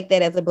please take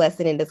that as a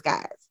blessing in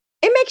disguise.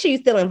 And make sure you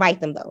still invite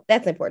them, though.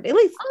 That's important. At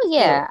least. Oh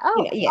yeah.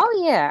 Oh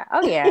yeah.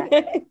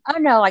 Oh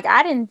no, like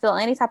I didn't feel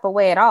any type of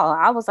way at all.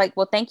 I was like,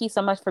 well, thank you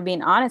so much for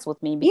being honest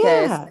with me,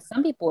 because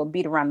some people will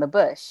beat around the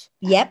bush.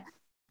 Yep.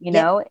 You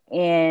know,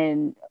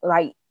 and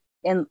like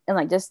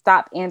just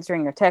stop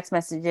answering your text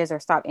messages or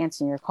stop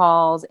answering your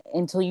calls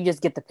until you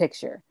just get the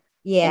picture.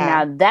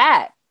 Yeah. And now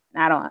that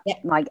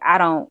I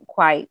don't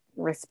quite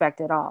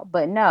respect at all.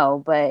 But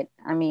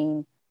I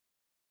mean,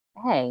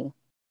 hey,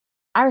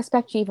 I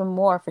respect you even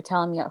more for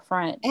telling me up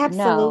front.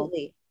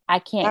 Absolutely. No, I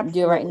can't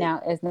do it right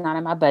now. It's not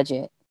in my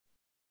budget.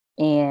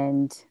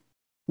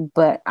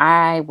 But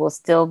I will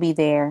still be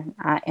there,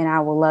 and I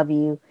will love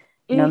you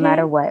no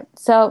matter what.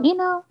 So,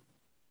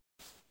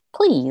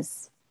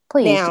 please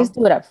now, just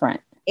do it up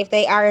front. If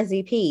they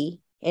RSVP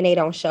and they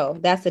don't show,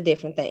 that's a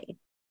different thing.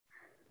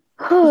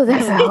 Oh,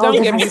 that's a whole Don't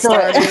get different me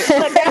story.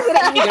 started.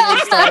 Don't get me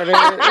started.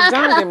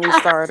 Don't get me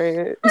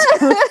started.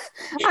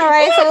 All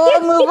right, so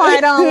we'll move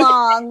right on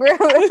along. We're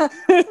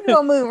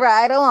gonna move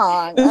right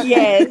along.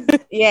 Okay.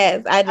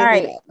 Yes. I All just,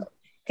 right.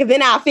 because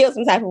then I'll feel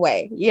some type of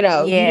way. You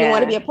didn't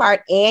want to be Yeah. a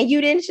part and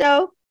you didn't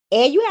show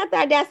and you had the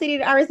audacity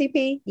to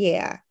RSVP.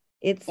 Yeah.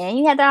 It's And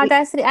you had the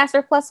audacity to ask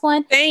for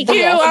 +1. Thank But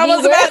you. yes, I we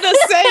was about to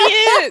say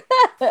it.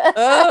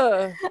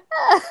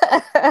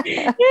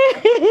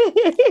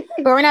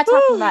 but we're not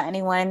talking about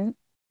anyone.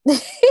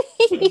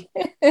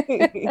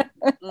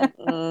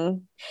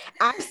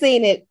 I've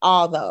seen it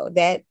all though.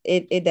 That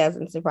it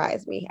doesn't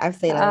surprise me. I've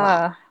seen a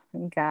lot.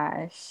 Oh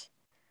gosh.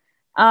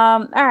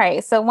 All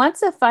right. So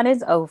once the fun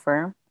is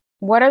over,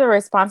 what are the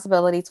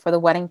responsibilities for the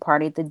wedding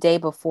party the day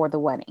before the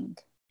wedding?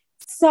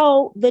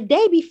 So the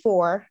day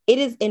before, it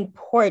is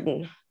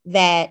important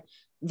that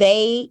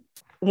they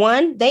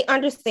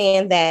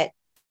understand that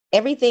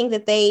everything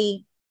that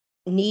they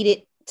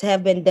needed to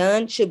have been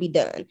done should be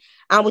done.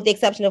 With the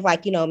exception of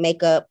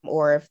makeup,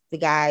 or if the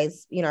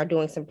guys, are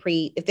doing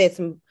if there's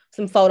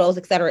some photos,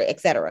 et cetera, et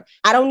cetera.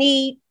 I don't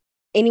need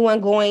anyone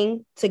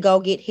going to go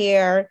get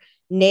hair,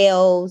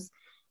 nails,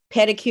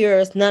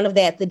 pedicures, none of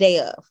that the day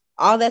of.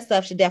 All that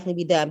stuff should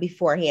definitely be done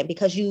beforehand,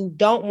 because you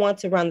don't want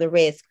to run the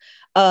risk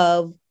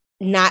of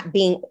not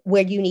being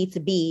where you need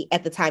to be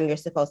at the time you're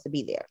supposed to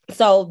be there.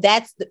 So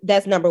that's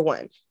number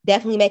one.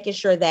 Definitely making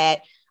sure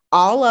that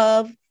all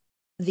of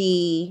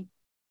the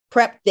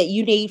prep that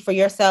you need for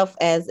yourself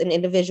as an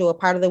individual,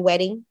 part of the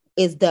wedding,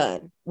 is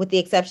done, with the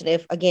exception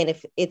if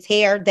it's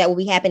hair that will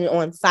be happening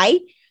on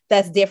site,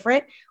 that's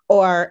different,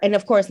 and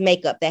of course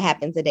makeup that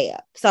happens the day of.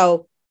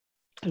 So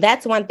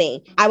that's one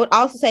thing. I would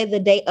also say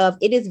the day of,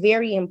 it is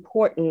very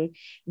important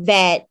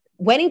that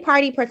wedding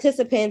party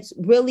participants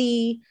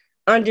really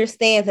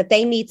understand that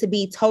they need to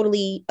be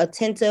totally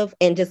attentive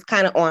and just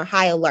kind of on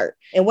high alert.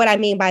 And what I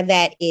mean by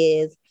that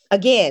is,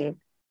 again,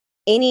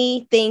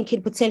 anything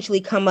could potentially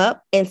come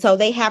up. And so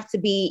they have to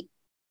be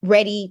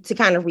ready to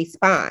kind of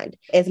respond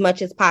as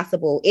much as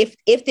possible if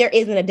there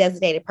isn't a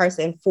designated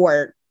person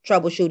for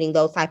troubleshooting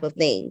those type of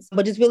things,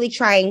 but just really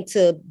trying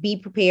to be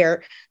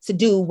prepared to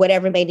do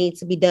whatever may need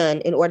to be done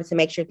in order to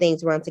make sure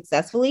things run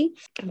successfully.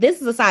 This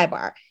is a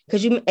sidebar,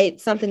 because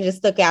it's something just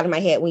stuck out in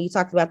my head when you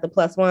talked about the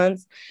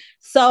 +1s.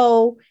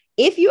 So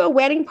if you're a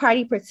wedding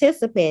party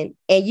participant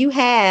and you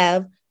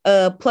have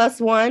a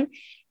 +1,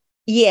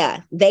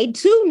 yeah, they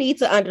too need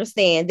to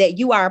understand that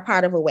you are a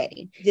part of a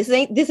wedding. This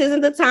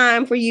isn't the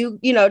time for you,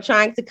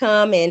 trying to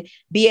come and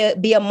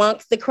be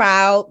amongst the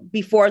crowd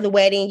before the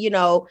wedding.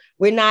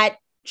 We're not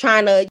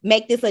trying to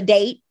make this a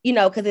date,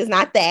 because it's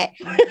not that.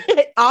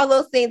 All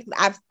those things.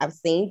 I've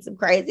seen some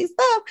crazy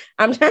stuff.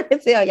 I'm trying to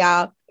tell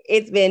y'all,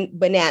 it's been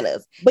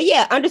bananas. But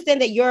yeah, understand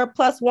that your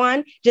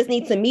 +1 just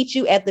needs to meet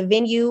you at the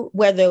venue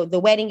where the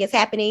wedding is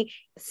happening.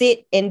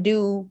 Sit and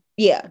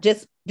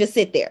just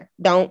sit there.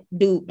 Don't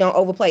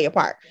overplay your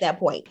part at that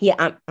point. Yeah,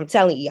 I'm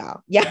telling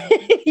y'all. Yeah,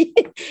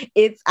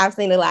 I've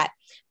seen a lot.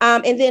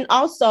 And then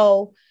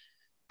also,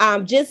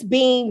 just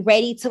being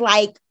ready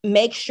to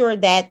make sure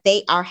that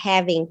they are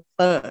having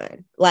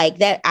fun. Like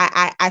that,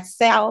 I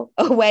saw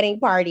a wedding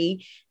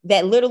party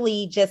that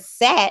literally just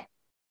sat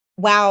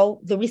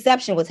while the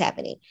reception was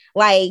happening.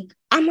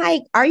 I'm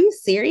like, are you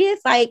serious?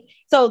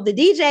 So the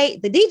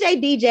DJ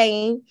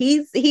DJing,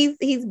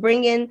 he's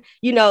bringing,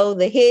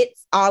 the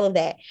hits, all of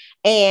that.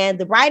 And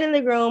the bride and the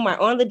groom are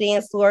on the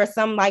dance floor,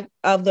 some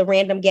of the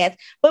random guests,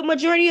 but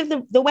majority of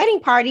the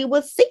wedding party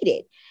was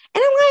seated.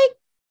 And I'm like,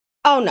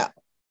 oh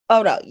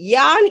no,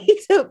 y'all need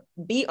to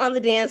be on the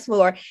dance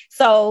floor.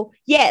 So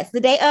yes, the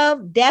day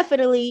of,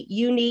 definitely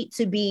you need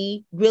to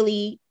be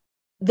really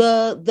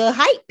the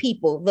hype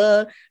people,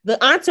 the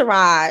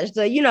entourage,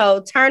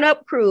 the turn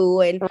up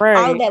crew, and Right.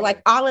 all of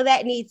that. All of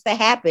that needs to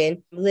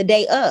happen the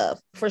day of,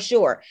 for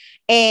sure.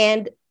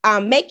 And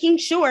making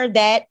sure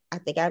that, I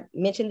think I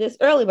mentioned this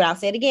earlier, but I'll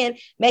say it again,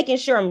 making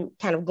sure, I'm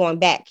kind of going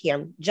back here,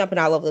 I'm jumping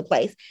all over the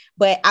place,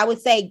 but I would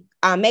say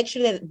make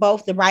sure that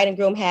both the bride and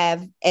groom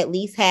have at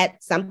least had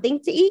something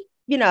to eat,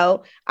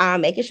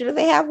 making sure that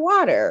they have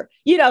water,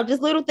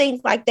 just little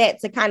things like that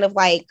to kind of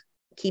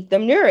keep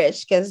them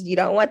nourished, because you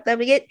don't want them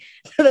to get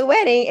to the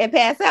wedding and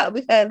pass out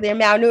because they're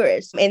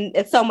malnourished, and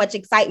it's so much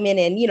excitement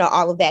and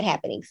all of that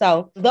happening.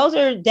 So those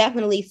are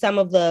definitely some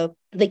of the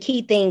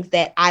key things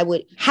that I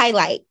would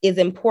highlight is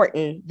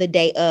important the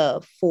day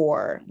of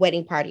for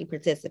wedding party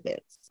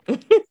participants. You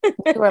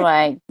were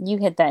like, you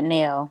hit that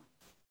nail.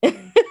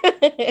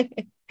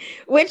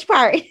 Which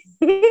part?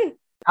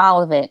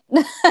 All of it.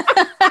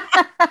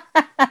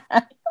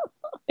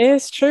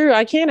 It's true.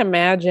 I can't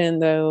imagine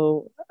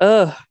though.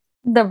 Ugh.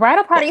 The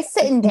bridal party is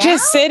sitting down.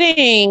 Just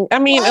sitting. I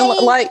mean,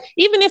 What?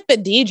 even if the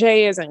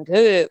DJ isn't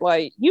good,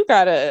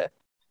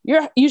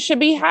 you should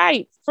be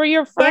hyped for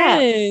your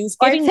friends.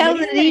 Or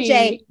telling the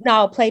DJ,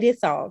 no, play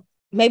this song.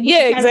 Maybe.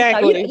 Yeah,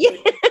 exactly.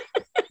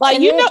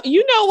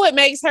 You know what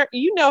makes her,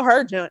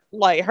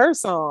 her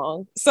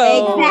song.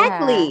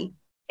 So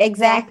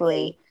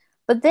Exactly.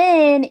 But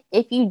then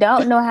if you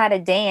don't know how to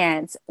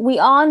dance, we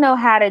all know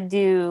how to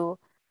do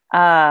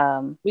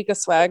We could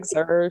swag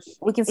surf.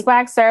 We can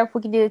swag surf.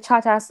 We can do the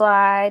cha-cha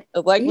slide.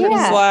 Electric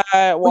Yeah.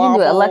 slide, We can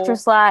do electric wobble.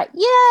 slide.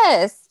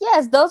 Yes.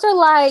 Yes. Those are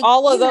like,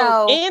 All of you those.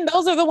 know, And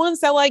those are the ones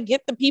that like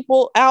get the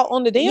people out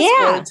on the dance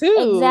floor Yeah.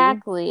 too.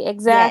 exactly.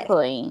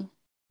 Exactly.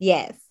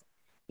 Yes.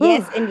 Whew.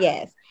 Yes, and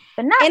yes.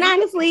 But not, And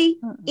honestly,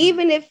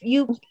 even if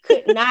you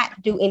could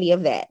not do any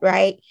of that,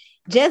 right?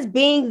 Just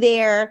being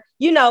there,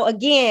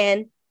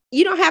 again,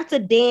 you don't have to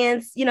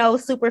dance,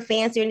 super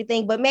fancy or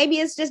anything, but maybe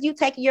it's just you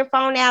taking your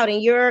phone out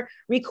and you're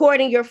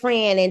recording your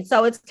friend. And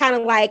so it's kind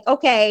of like,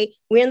 okay,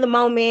 we're in the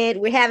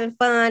moment, we're having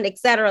fun,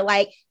 etc.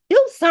 Like,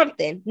 do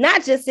something,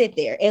 not just sit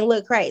there and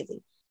look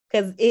crazy.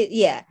 Cause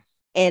yeah.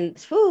 And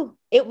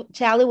it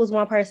was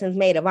one person's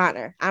maid of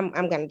honor. I'm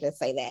gonna just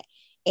say that.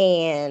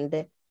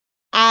 And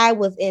I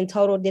was in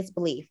total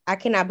disbelief. I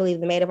cannot believe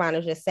the maid of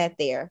honor just sat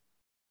there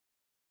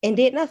and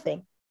did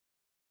nothing.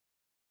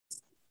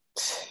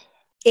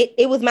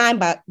 It was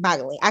mind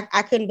boggling.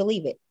 I couldn't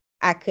believe it.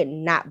 I could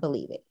not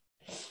believe it.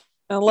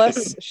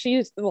 Unless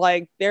she's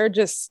like, they're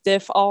just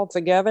stiff all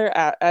together.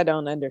 I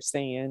don't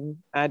understand.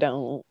 I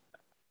don't.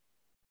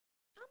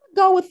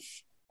 Go with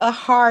a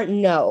hard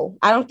no.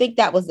 I don't think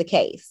that was the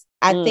case.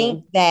 I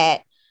think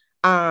that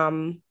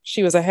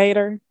she was a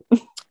hater.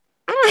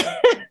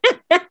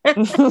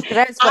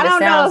 that's what I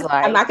don't know.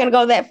 like. I'm not going to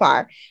go that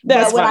far.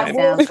 That's but what fine.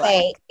 I will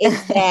say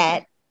is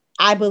that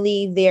I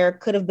believe there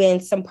could have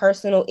been some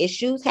personal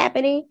issues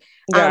happening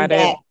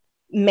that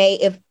may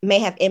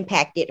have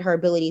impacted her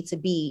ability to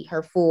be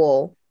her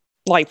full,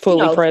 like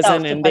fully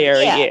present in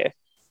there. Yeah.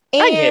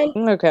 And I get it.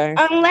 Okay.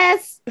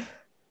 Unless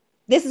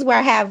this is where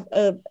I have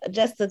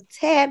just a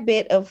tad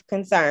bit of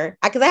concern,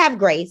 because I have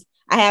grace.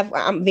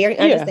 I'm very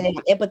understanding,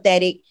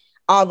 empathetic,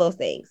 all those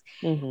things.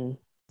 Mm-hmm.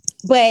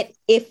 But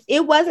if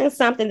it wasn't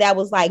something that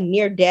was like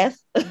near death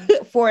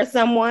for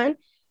someone,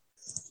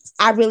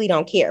 I really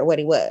don't care what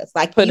it was.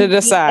 Like, put it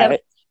aside.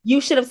 You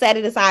should have set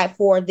it aside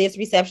for this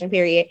reception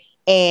period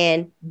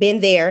and been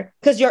there,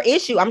 because your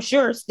issue, I'm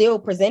sure, still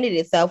presented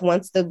itself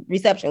once the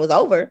reception was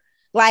over.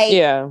 Like,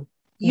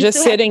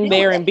 just sitting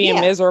there and being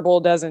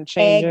miserable doesn't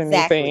change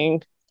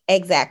anything.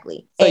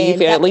 Exactly. So you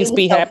can at least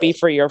be happy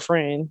for your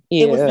friend.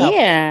 Yeah. It was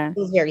it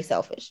was very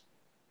selfish.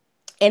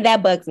 And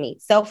that bugs me.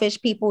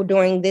 Selfish people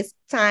during this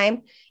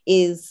time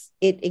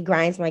it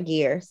grinds my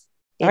gears.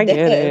 I get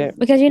it.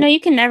 Because, you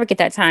can never get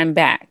that time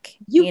back.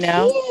 You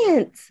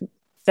can't.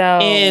 So,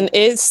 and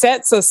it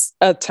sets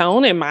a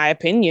tone, in my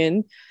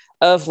opinion,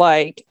 of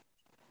like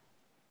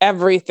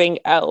everything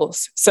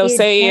else. So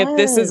say if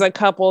this is a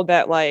couple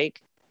that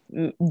like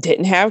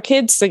didn't have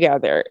kids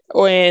together,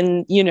 or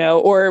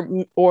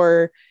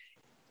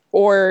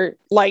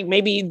like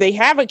maybe they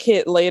have a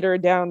kid later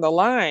down the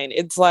line,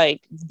 it's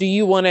like, do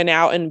you want to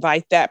now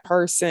invite that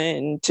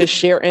person to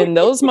share in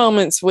those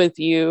moments with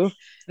you?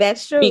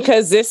 That's true.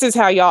 Because this is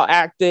how y'all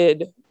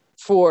acted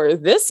for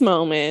this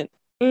moment.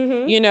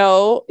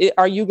 Mm-hmm.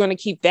 Are you going to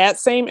keep that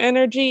same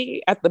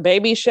energy at the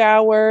baby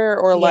shower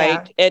or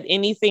like at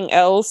anything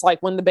else, like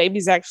when the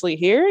baby's actually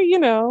here,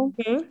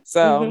 Mm-hmm.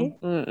 So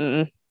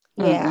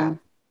yeah.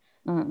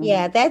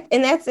 Yeah,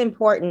 that's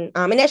important.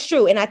 And that's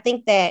true. And I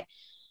think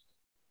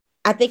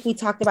we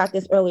talked about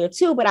this earlier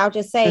too, but I'll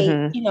just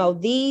say,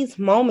 these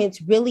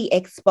moments really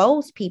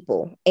expose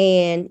people,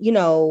 and,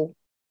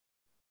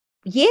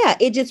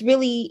 it just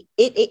really,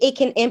 it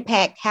can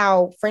impact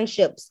how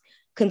friendships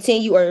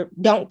continue or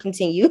don't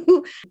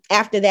continue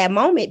after that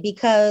moment,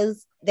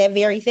 because that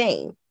very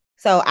thing.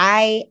 So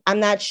I'm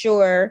not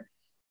sure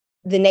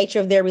the nature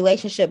of their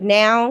relationship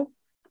now.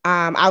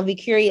 I'll be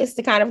curious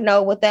to kind of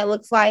know what that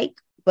looks like,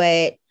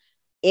 but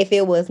if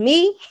it was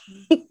me,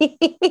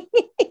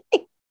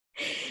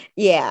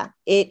 yeah,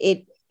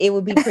 it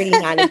would be pretty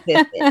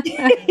non-existent.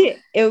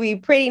 It would be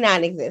pretty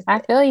non-existent. I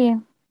feel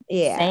you.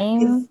 Yeah.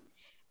 Same.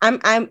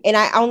 And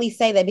I only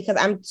say that because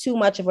I'm too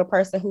much of a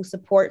person who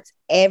supports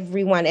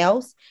everyone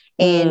else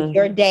and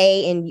your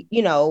day and,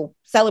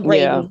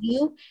 celebrating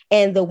you.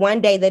 And the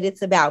one day that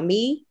it's about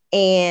me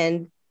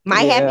and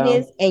my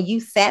happiness, and you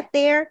sat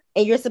there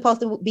and you're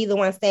supposed to be the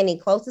one standing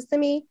closest to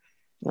me.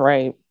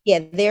 Right. Yeah,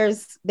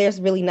 there's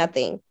really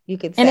nothing you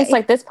could say. And it's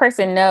like, this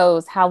person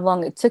knows how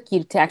long it took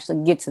you to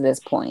actually get to this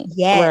point.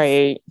 Yes.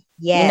 Right.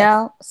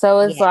 Yes. So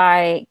it's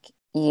like,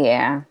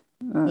 yeah.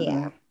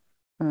 Yeah.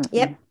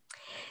 Yep.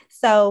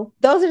 So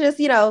those are just,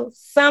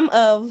 some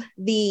of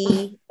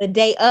the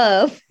day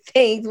of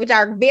things, which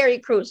are very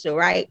crucial,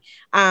 right?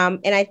 And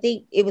I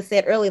think it was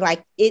said earlier,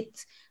 like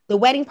the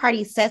wedding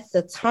party sets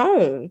the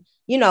tone,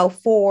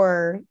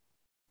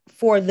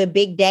 for the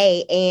big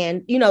day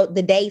and,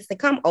 the days to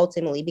come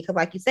ultimately, because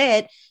like you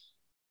said,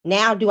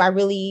 now do I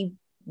really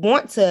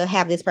want to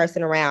have this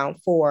person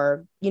around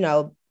for,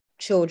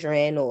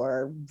 children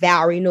or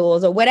vow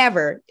renewals or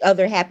whatever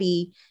other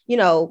happy,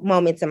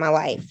 moments in my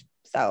life.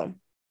 So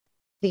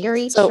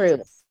very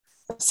true.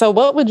 So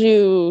what would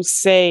you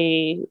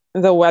say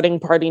the wedding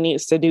party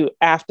needs to do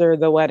after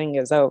the wedding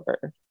is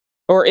over?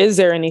 Or is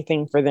there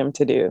anything for them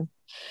to do?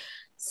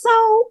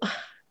 So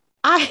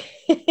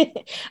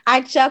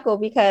I chuckle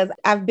because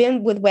I've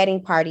been with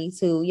wedding parties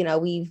who,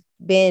 we've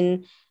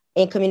been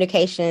in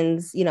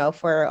communications,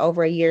 for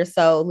over a year or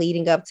so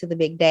leading up to the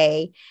big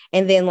day.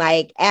 And then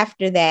like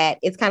after that,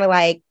 it's kind of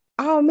like,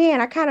 oh man,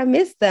 I kind of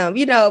missed them,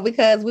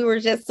 because we were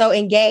just so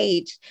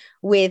engaged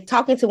with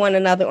talking to one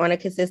another on a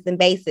consistent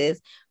basis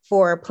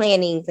for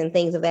plannings and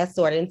things of that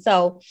sort. And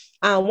so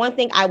one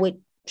thing I would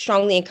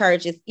strongly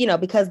encourage is,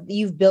 because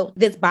you've built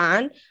this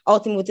bond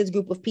ultimately with this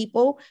group of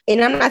people.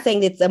 And I'm not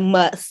saying it's a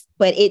must,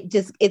 but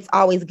it's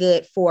always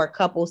good for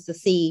couples to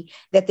see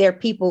that their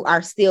people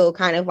are still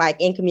kind of like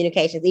in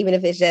communications, even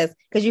if it's just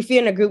because you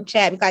feel in a group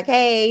chat, it's like,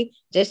 hey,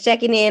 just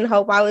checking in,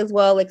 hope all is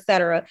well,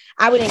 etc.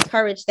 I would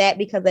encourage that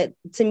because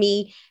to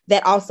me,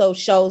 that also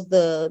shows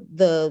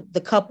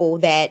the couple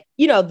that,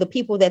 the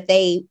people that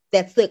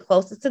sit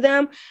closest to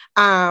them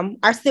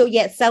are still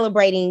yet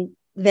celebrating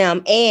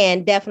them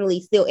and definitely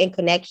still in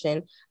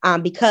connection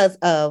because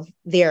of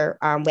their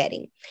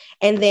wedding.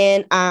 And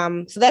then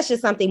so that's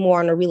just something more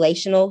on a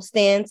relational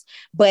stance.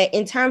 But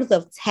in terms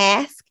of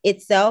task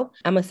itself,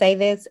 I'm gonna say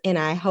this, and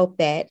I hope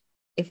that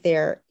if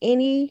there are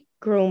any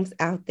grooms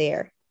out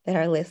there that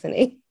are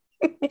listening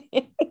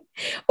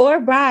or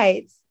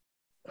brides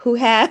who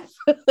have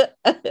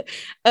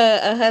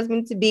a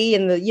husband to be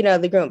and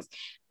the grooms,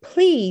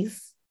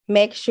 please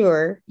make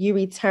sure you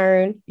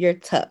return your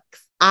tux.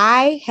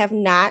 I have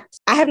not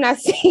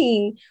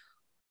seen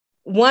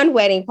one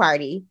wedding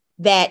party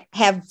that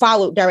have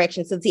followed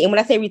directions to the T. And when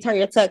I say return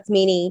your tux,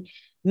 meaning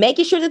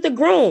making sure that the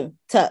groom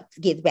tux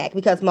gets back,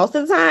 because most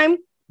of the time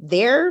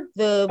they're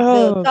the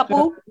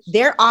couple,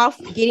 they're off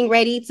getting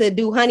ready to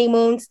do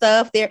honeymoon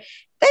stuff. They're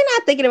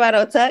not thinking about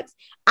a tux.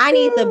 I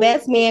need the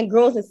best man,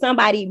 grooms, and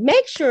somebody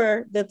make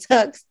sure the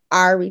tux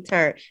are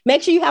returned.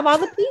 Make sure you have all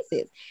the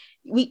pieces.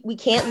 We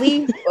can't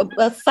leave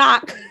a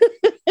sock.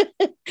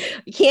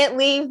 You can't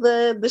leave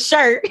the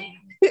shirt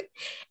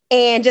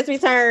and just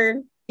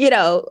return,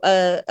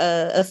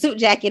 a suit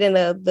jacket and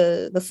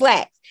the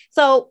slacks.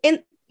 So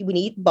we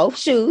need both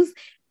shoes.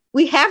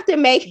 We have to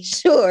make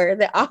sure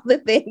that all the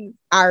things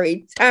are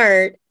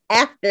returned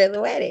after the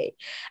wedding.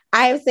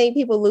 I have seen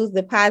people lose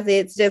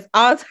deposits, just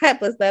all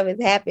type of stuff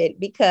has happened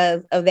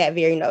because of that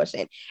very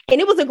notion.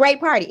 And it was a great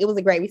party. It was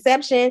a great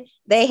reception.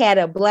 They had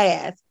a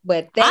blast,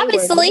 but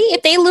obviously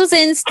if they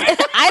losing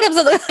items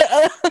of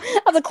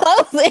the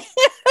clothing.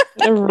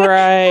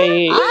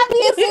 Right.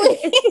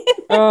 Obviously.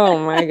 Oh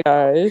my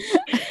gosh.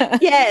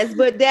 Yes,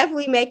 but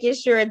definitely making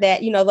sure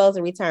that, those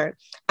are returned.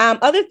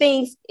 Other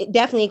things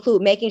definitely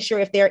include making sure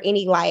if there are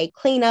any like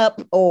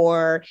cleanup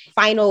or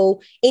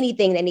final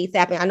anything that needs to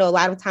happen. I know a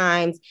lot of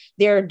times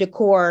there's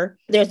decor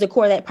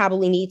that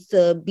probably needs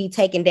to be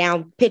taken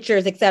down,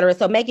 pictures, etc.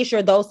 So making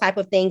sure those type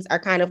of things are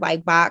kind of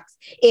like boxed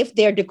if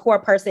their decor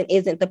person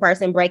isn't the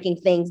person breaking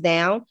things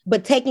down,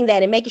 but taking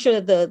that and making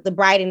sure that the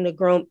bride and the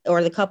groom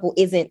or the couple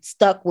isn't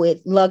stuck with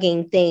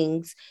lugging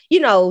things,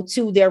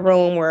 to their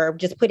room or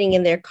just putting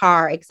in their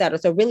car, etc.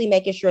 So really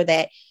making sure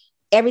that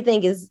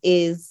everything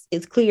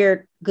is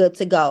cleared, good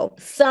to go.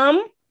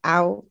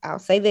 I'll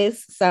say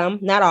this, some,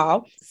 not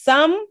all.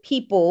 Some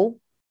people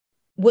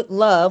would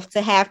love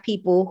to have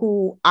people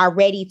who are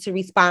ready to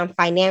respond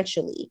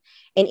financially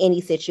in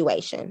any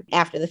situation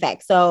after the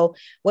fact. So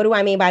what do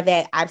I mean by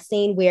that? I've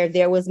seen where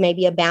there was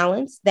maybe a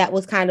balance that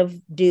was kind of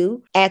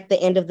due at the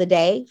end of the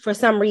day for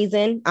some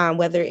reason,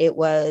 whether it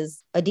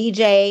was a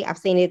DJ. I've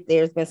seen it.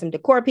 There's been some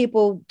decor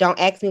people. Don't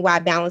ask me why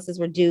balances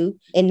were due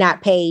and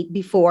not paid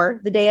before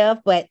the day of,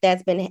 but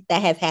that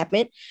has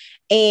happened.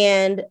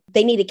 And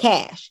they needed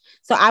cash.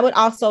 So I would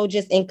also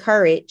just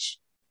encourage,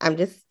 I'm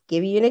just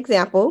giving you an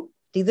example.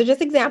 These are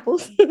just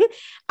examples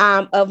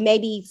of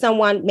maybe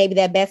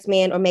that best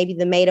man or maybe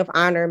the maid of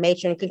honor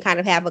matron can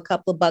kind of have a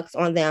couple of bucks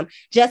on them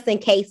just in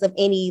case of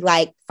any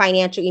like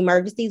financial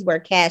emergencies where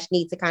cash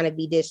needs to kind of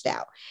be dished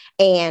out.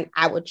 And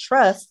I would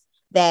trust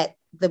that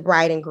the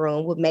bride and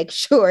groom would make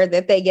sure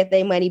that they get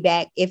their money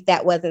back if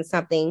that wasn't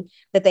something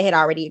that they had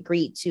already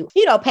agreed to,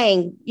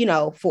 paying,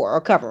 for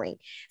or covering.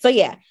 So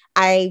yeah,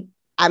 I'm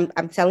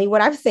telling you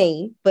what I've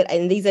seen,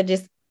 and these are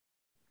just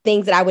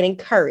things that I would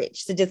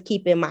encourage to just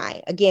keep in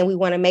mind. Again, we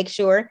want to make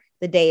sure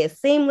the day is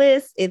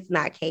seamless. It's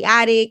not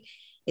chaotic.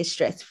 It's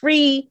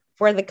stress-free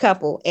for the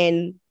couple.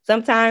 And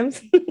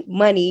sometimes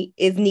money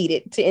is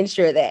needed to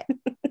ensure that.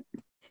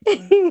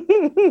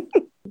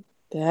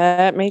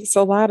 That makes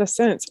a lot of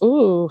sense.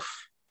 Ooh.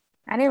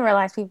 I didn't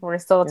realize people were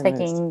still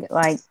taking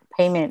like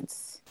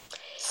payments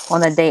on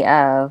the day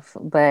of,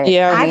 but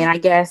yeah, I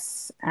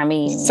guess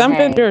some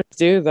vendors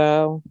do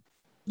though.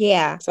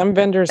 Yeah. Some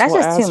vendors that's will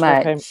just ask too for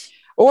much. payment.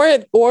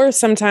 Or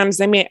sometimes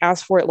they may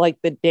ask for it like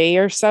the day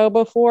or so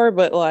before,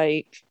 but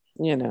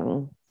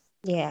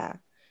Yeah.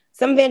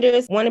 Some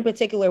vendors, one in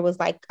particular was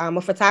like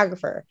a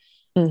photographer,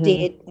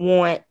 did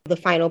want the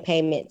final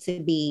payment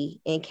to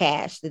be in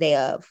cash the day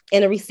of.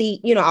 And a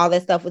receipt, all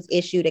that stuff was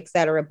issued,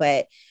 etc.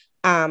 But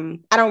I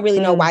don't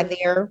really know why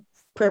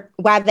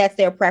that's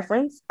their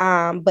preference.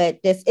 But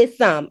it's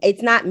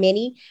not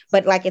many,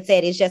 but like I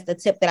said, it's just a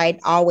tip that I'd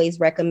always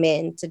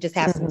recommend to just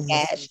have some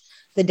cash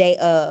the day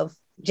of,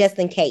 just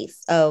in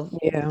case of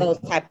those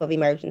type of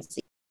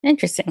emergencies.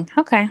 Interesting.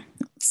 Okay.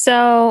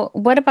 So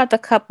what about the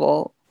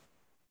couple?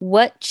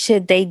 What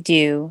should they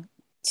do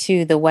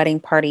to the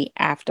wedding party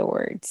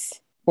afterwards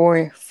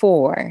or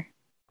for?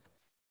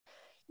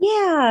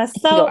 Yeah, It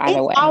can go so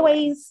either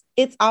way.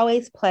 it's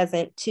always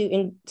pleasant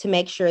to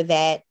make sure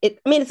that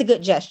it's a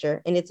good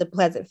gesture and it's a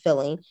pleasant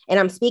feeling. And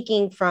I'm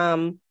speaking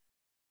from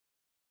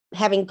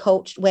having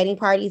coached wedding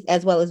parties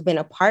as well as been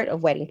a part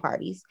of wedding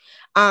parties.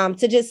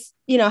 To just,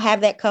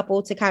 have that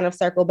couple to kind of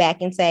circle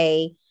back and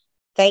say,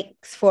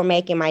 thanks for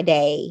making my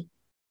day,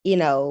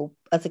 a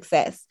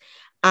success.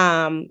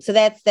 So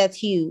that's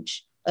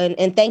huge.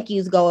 And thank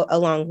yous go a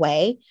long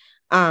way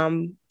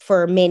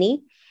for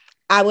many.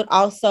 I would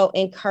also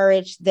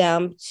encourage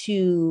them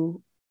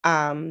to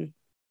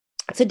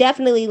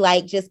definitely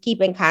like just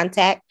keep in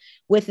contact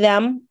with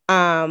them.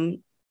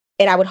 And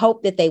I would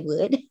hope that they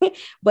would,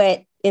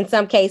 but in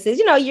some cases,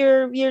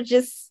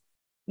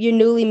 you're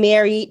newly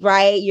married,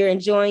 right? You're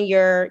enjoying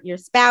your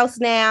spouse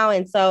now.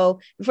 And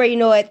so before you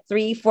know it,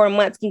 3-4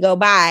 months can go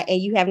by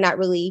and you have not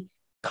really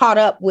caught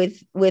up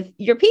with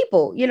your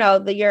people,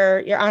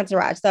 your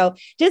entourage. So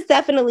just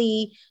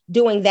definitely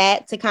doing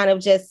that to kind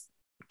of just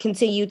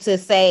continue to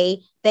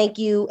say thank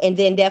you, and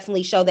then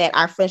definitely show that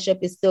our friendship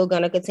is still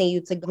going to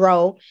continue to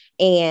grow.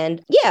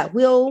 And yeah,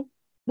 we'll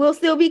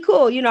still be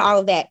cool, all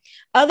of that.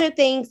 Other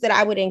things that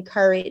I would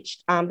encourage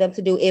them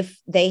to do if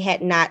they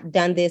had not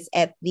done this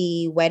at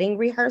the wedding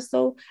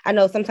rehearsal. I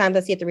know sometimes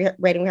I see at the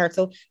wedding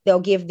rehearsal, they'll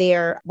give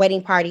their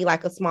wedding party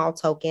like a small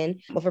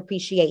token of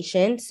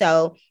appreciation.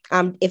 So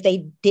if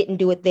they didn't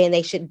do it then,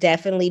 they should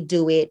definitely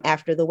do it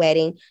after the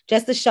wedding,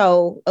 just to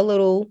show a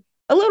little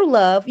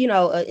love,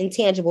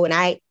 intangible.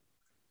 And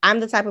I'm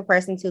the type of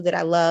person too that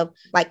I love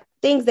like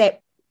things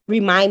that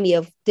remind me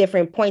of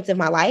different points of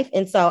my life.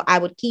 And so I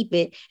would keep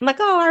it. I'm like,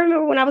 oh, I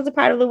remember when I was a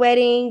part of the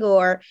wedding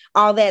or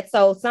all that.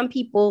 So some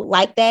people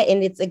like that.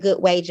 And it's a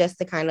good way just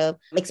to kind of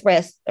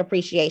express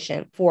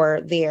appreciation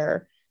for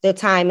their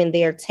time and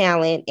their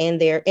talent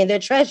and their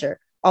treasure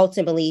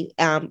ultimately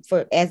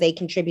for as they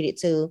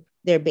contributed to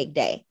their big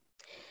day.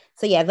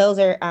 So yeah, those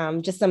are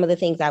just some of the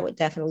things I would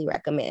definitely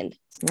recommend.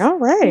 All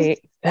right.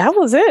 That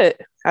was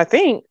it, I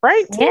think,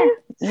 right? Yeah,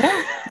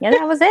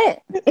 that was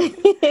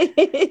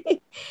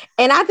it.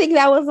 And I think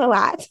that was a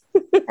lot.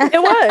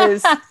 It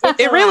was.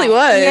 It really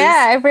was.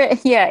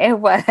 Yeah, it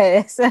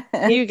was.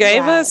 You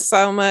gave us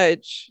so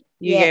much.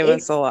 You gave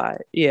us a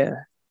lot. Yeah.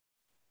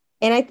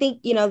 And I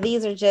think,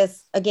 these are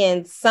just,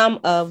 again,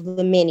 some of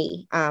the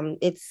many.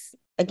 It's,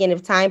 again,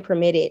 if time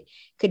permitted,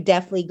 could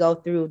definitely go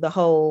through the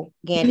whole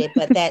gambit,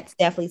 but that's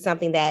definitely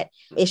something that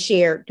is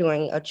shared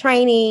during a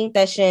training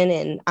session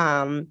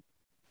and,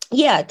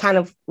 kind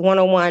of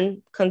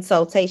one-on-one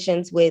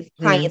consultations with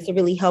clients to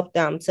really help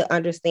them to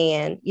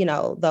understand,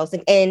 those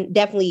things, and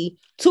definitely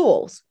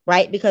tools,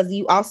 right? Because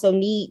you also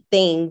need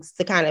things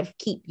to kind of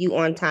keep you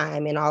on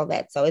time and all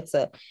that. So it's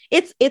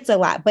a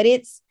lot, but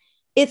it's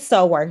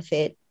so worth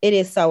it. It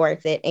is so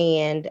worth it.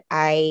 And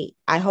I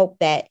hope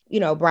that,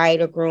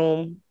 bride or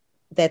groom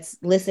that's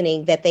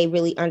listening, that they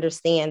really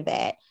understand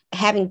that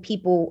having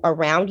people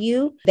around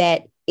you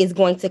that is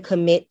going to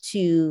commit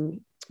to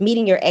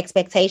meeting your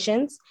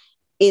expectations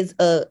is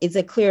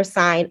a clear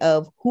sign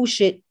of who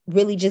should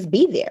really just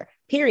be there,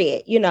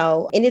 period.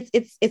 And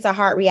it's a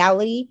hard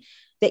reality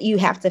that you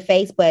have to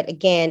face. But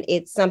again,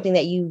 it's something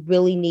that you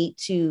really need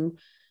to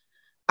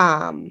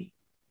find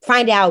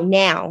out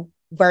now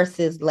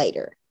versus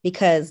later,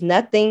 because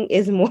nothing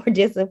is more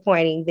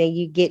disappointing than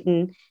you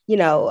getting,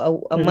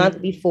 a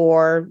month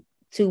before,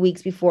 2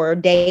 weeks before,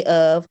 day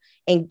of,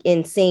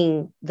 and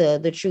seeing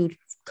the true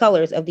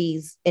colors of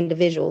these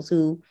individuals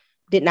who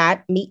did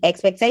not meet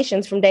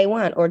expectations from day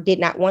one or did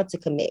not want to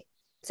commit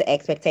to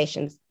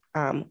expectations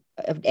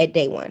at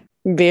day one.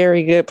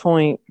 Very good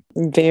point.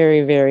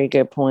 Very, very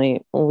good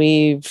point.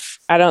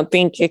 I don't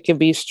think it could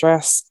be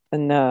stressed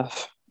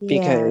enough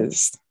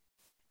because,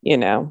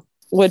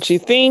 what you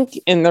think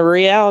and the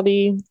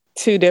reality,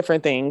 two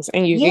different things.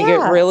 And you can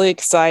get really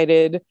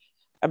excited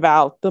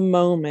about the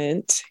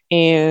moment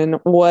and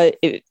what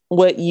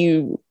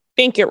you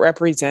think it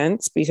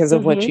represents because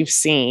of what you've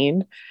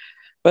seen.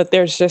 But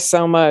there's just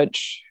so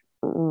much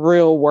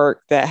real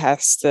work that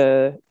has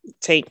to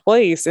take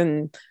place.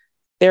 And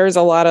there's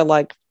a lot of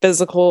like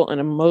physical and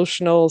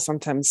emotional,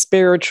 sometimes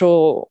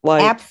spiritual,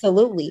 like.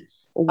 Absolutely.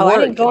 Oh, I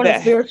didn't go on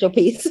the spiritual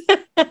piece.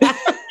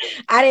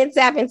 I didn't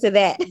tap into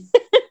that.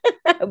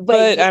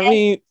 but yes, I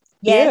mean,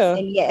 yes,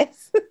 and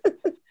yes.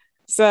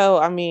 So,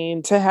 I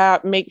mean, to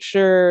make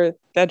sure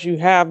that you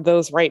have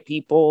those right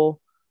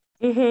people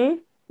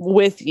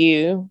with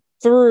you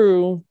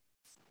through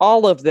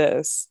all of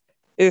this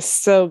is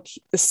so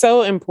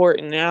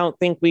important. And I don't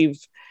think we've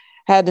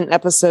had an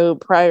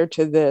episode prior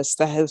to this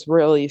that has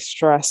really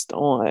stressed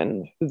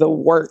on the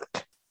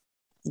work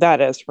that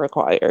is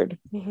required.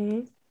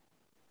 And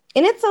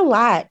it's a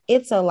lot.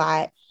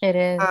 It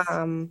is.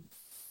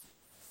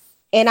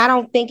 And I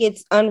don't think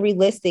it's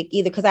unrealistic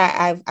either, because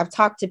I've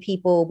talked to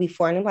people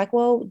before and I'm like,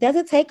 well, does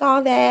it take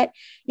all that?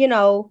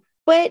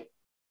 But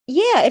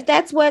yeah, if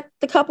that's what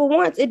the couple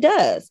wants, it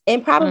does.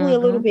 And probably a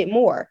little bit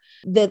more.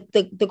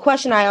 The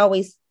question I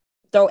always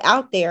throw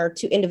out there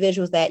to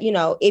individuals that, you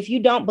know, if you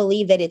don't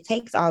believe that it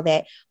takes all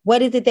that,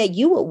 what is it that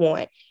you would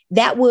want?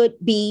 That would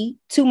be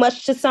too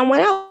much to someone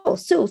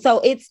else too.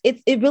 So it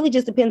really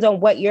just depends on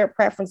what your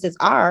preferences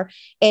are,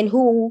 and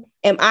who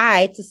am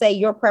I to say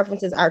your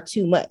preferences are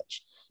too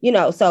much, you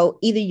know? So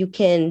either you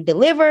can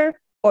deliver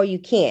or you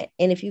can't.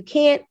 And if you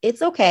can't,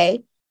 it's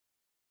okay.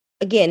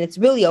 Again, it's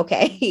really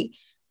okay.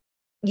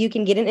 You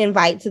can get an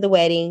invite to the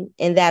wedding,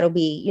 and that'll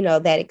be, you know,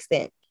 that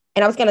extent.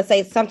 And I was going to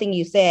say something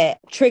you said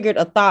triggered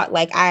a thought.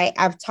 Like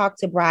I've talked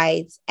to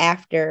brides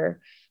after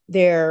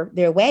their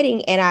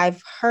wedding, and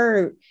I've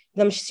heard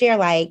them share,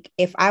 like,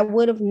 if I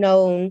would have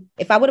known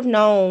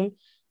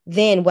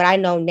then what I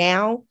know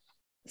now,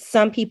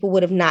 some people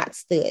would have not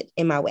stood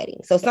in my wedding.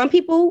 So some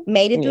people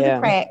made it through the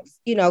cracks,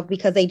 you know,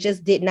 because they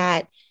just did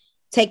not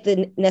take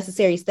the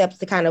necessary steps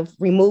to kind of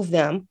remove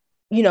them,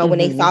 you know, when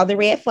they saw the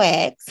red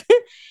flags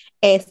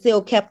and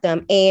still kept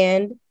them.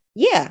 And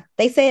yeah,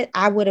 they said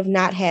I would have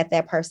not had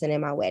that person in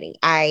my wedding.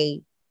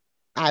 I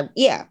wouldn't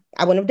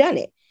have done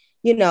it,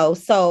 you know.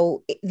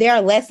 So there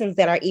are lessons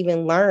that are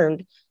even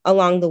learned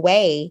along the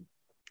way.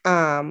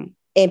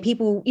 And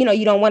people, you know,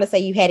 you don't want to say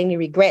you had any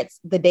regrets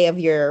the day of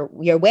your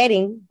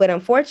wedding, but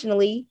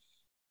unfortunately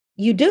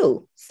you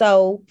do.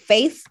 So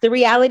face the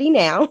reality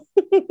now,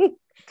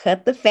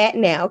 cut the fat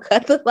now,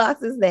 cut the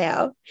losses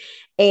now,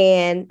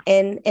 and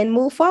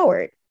move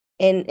forward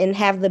and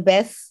have the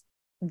best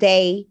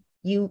day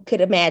you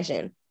could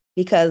imagine.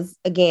 Because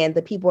again,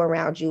 the people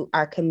around you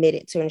are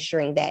committed to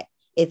ensuring that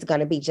it's going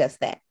to be just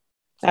that.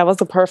 That was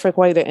the perfect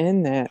way to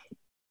end that.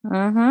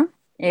 Mm-hmm.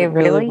 It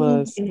really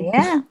was.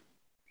 Yeah.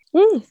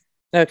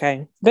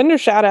 Okay. Vendor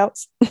shout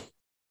outs.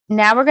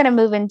 Now we're going to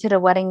move into the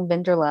wedding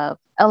vendor love.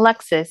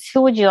 Alexis,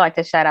 who would you like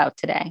to shout out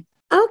today?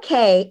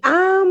 Okay.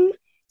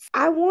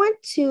 I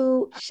want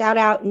to shout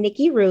out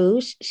Nikki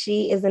Rouge.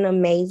 She is an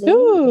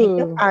amazing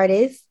makeup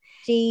artist.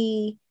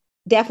 She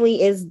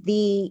definitely is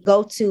the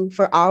go-to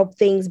for all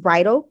things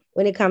bridal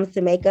when it comes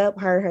to makeup.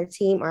 Her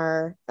team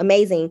are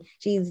amazing.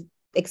 She's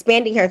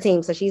expanding her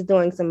team, so she's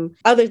doing some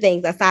other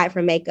things aside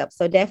from makeup.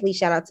 So definitely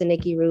shout out to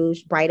Nikki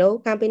Rouge Bridal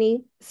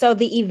Company. So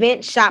the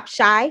event Shop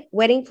Shy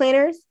wedding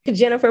planners,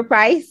 Jennifer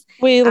Price.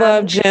 We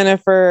love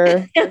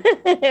Jennifer.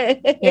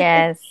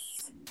 Yes.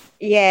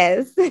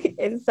 Yes.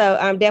 And so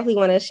definitely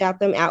want to shout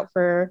them out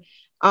for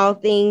all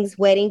things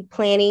wedding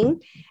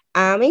planning.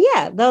 And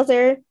yeah, those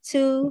are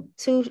two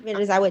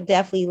vendors I would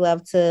definitely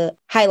love to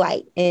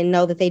highlight and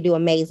know that they do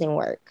amazing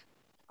work.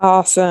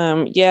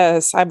 Awesome.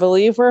 Yes, I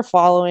believe we're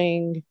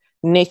following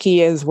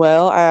Nikki as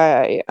well.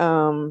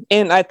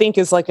 And I think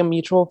it's like a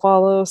mutual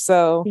follow.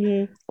 So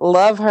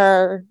love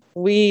her.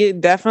 We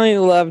definitely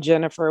love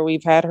Jennifer.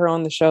 We've had her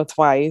on the show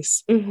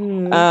twice.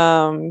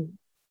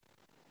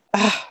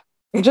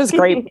 Just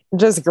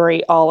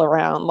great all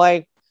around.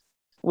 Like,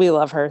 we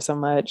love her so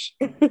much.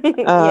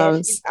 Yeah,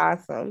 she's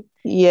awesome.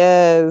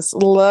 Yes,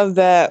 love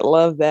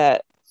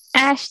that.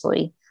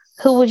 Ashley,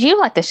 who would you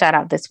like to shout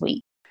out this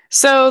week?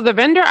 So the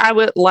vendor I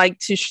would like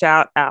to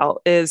shout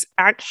out is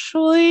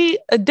actually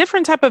a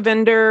different type of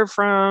vendor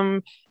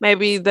from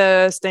maybe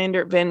the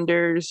standard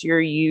vendors you're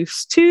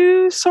used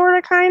to, sort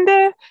of, kind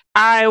of.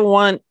 I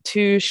want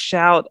to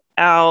shout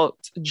out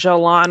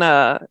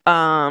Jelana.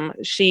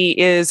 She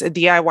is a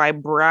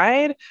DIY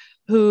bride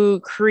who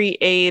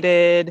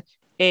created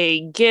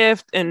a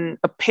gift and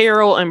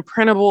apparel and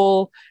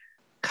printable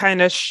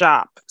kind of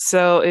shop.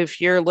 So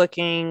if you're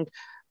looking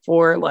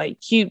for like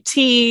cute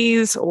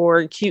tees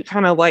or cute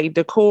kind of like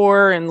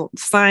decor and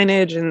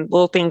signage and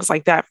little things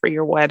like that for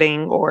your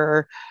wedding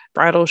or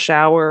bridal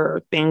shower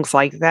or things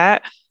like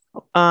that,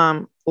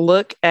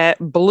 look at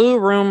Blue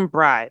Room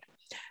Bride.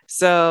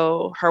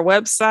 So her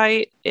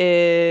website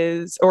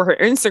is, or her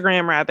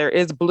Instagram rather,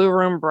 is Blue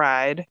Room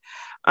Bride.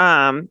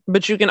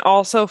 But you can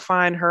also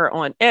find her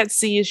on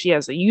Etsy. She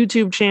has a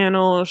YouTube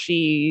channel.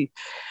 She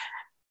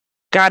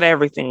got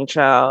everything,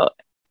 child.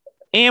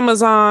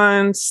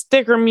 Amazon,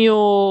 Sticker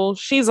Mule,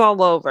 she's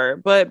all over.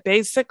 But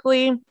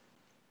basically,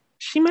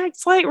 she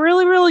makes like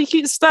really, really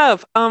cute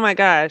stuff. Oh my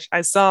gosh.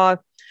 I saw,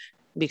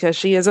 because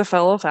she is a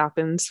fellow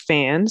Falcons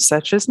fan,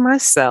 such as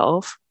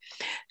myself,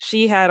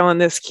 she had on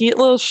this cute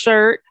little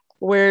shirt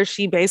where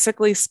she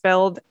basically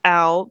spelled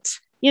out,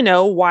 you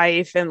know,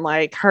 wife and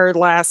like her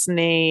last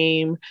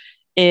name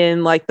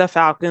in like the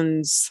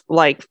Falcons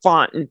like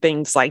font and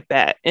things like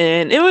that.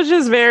 And it was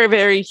just very,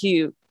 very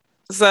cute.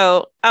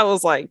 So I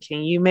was like,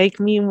 can you make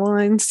me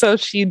one? So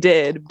she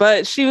did.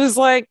 But she was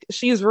like,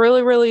 she's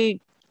really,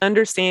 really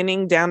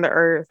understanding, down to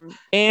earth,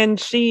 and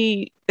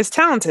she is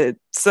talented.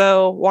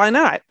 So why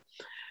not?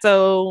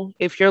 So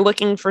if you're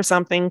looking for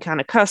something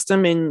kind of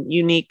custom and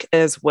unique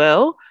as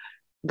well,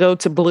 go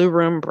to Blue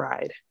Room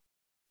Bride.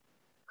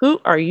 Who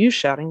are you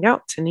shouting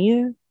out,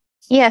 Tania?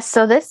 Yes,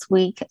 so this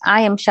week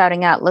I am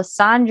shouting out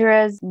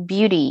Lysandra's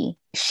Beauty.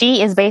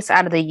 She is based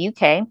out of the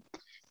UK.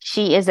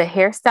 She is a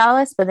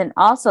hairstylist, but then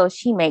also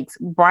she makes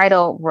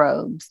bridal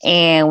robes.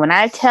 And when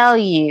I tell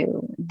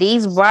you,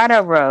 these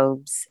bridal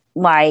robes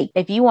Like,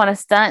 if you want to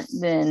stunt,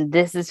 then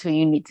this is who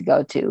you need to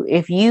go to.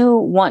 If you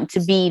want to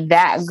be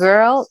that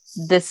girl,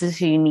 this is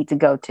who you need to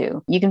go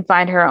to. You can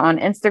find her on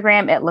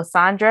Instagram at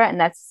Lysandra, and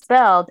that's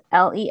spelled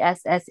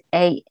Lessandras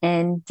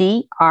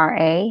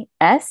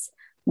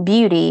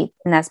Beauty,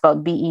 and that's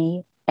spelled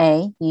Beauty.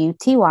 You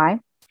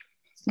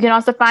can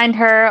also find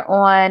her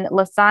on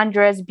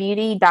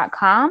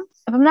lysandrasbeauty.com.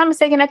 If I'm not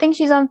mistaken, I think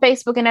she's on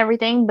Facebook and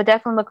everything, but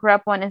definitely look her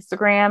up on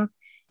Instagram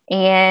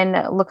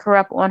and look her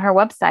up on her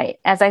website.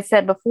 As I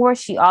said before,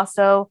 she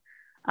also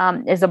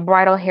is a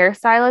bridal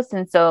hairstylist,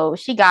 and so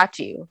she got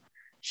you.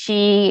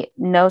 She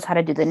knows how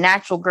to do the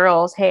natural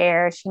girl's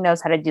hair. She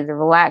knows how to do the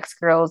relaxed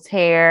girl's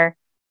hair.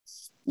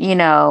 You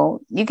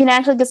know, you can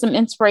actually get some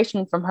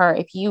inspiration from her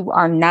if you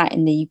are not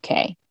in the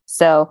UK.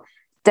 So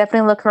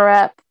definitely look her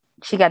up.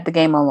 She got the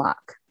game on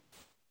lock.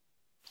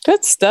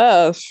 Good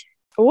stuff.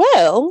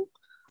 Well,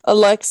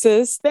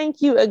 Alexis,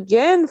 thank you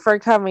again for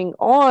coming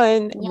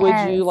on. Yes.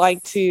 Would you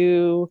like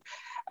to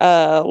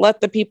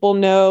let the people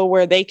know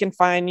where they can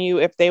find you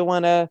if they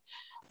want to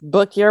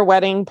book your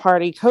wedding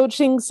party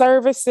coaching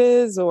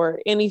services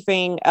or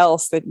anything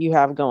else that you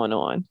have going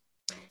on?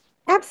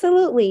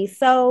 Absolutely.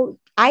 So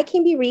I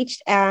can be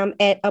reached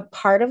at a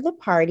part of the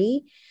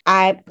party.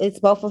 It's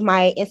both of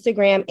my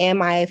Instagram and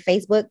my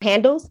Facebook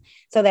handles.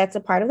 So that's a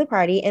part of the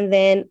party. And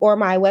then, or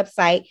my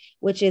website,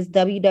 which is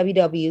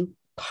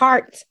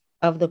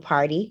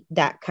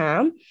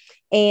www.partoftheparty.com.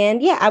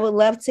 And yeah, I would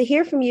love to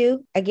hear from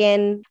you.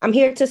 Again, I'm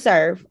here to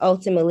serve.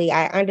 Ultimately,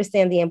 I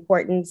understand the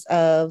importance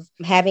of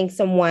having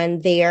someone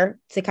there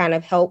to kind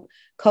of help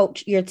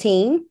coach your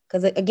team.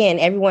 Because again,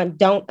 everyone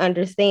don't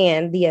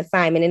understand the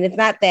assignment. And it's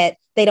not that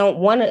they don't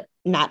want to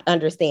not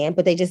understand,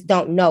 but they just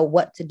don't know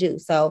what to do.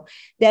 So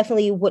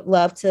definitely would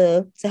love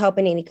to help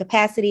in any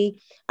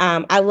capacity.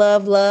 I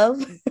love.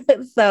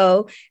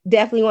 So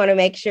definitely want to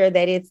make sure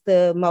that it's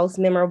the most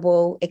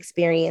memorable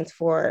experience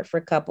for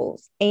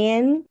couples.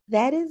 And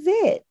that is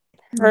it.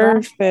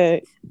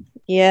 Perfect.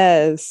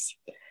 Yes.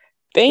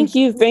 Thank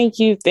you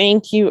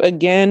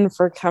again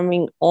for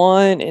coming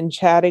on and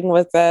chatting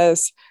with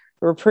us.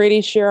 We're pretty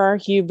sure our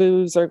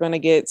Hubos are going to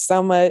get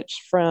so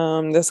much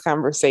from this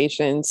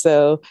conversation.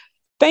 So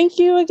thank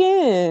you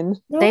again.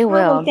 They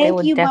will.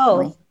 Thank you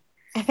definitely. both.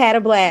 I've had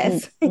a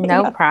blast.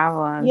 No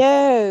problem.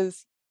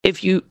 Yes.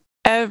 If you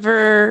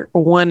ever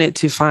wanted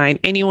to find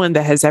anyone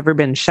that has ever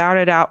been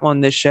shouted out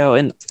on this show,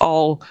 and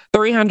all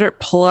 300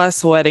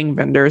 plus wedding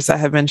vendors that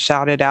have been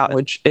shouted out,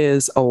 which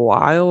is a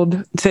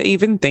wild to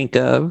even think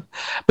of,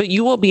 but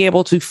you will be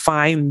able to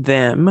find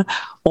them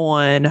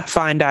on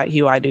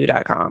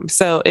find.whoido.com.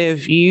 So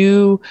if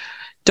you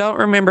don't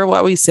remember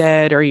what we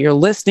said, or you're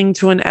listening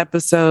to an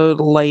episode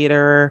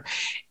later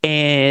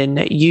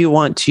and you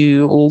want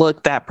to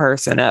look that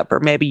person up, or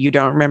maybe you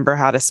don't remember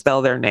how to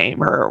spell their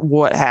name or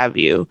what have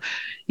you,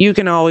 you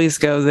can always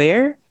go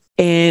there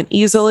and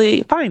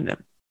easily find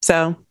them.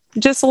 So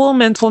just a little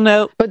mental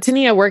note. But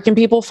Tania, where can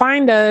people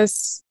find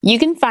us? You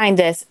can find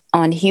us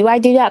on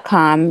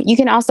whoido.com. You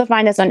can also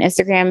find us on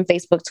Instagram,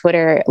 Facebook,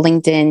 Twitter,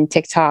 LinkedIn,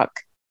 TikTok.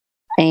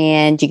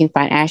 And you can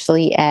find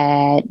Ashley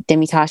at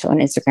Demitosh on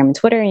Instagram and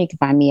Twitter. And you can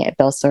find me at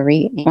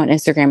Belsorie on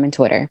Instagram and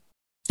Twitter.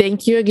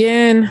 Thank you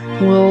again.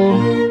 We'll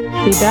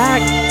be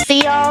back.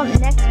 See y'all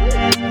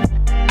next week.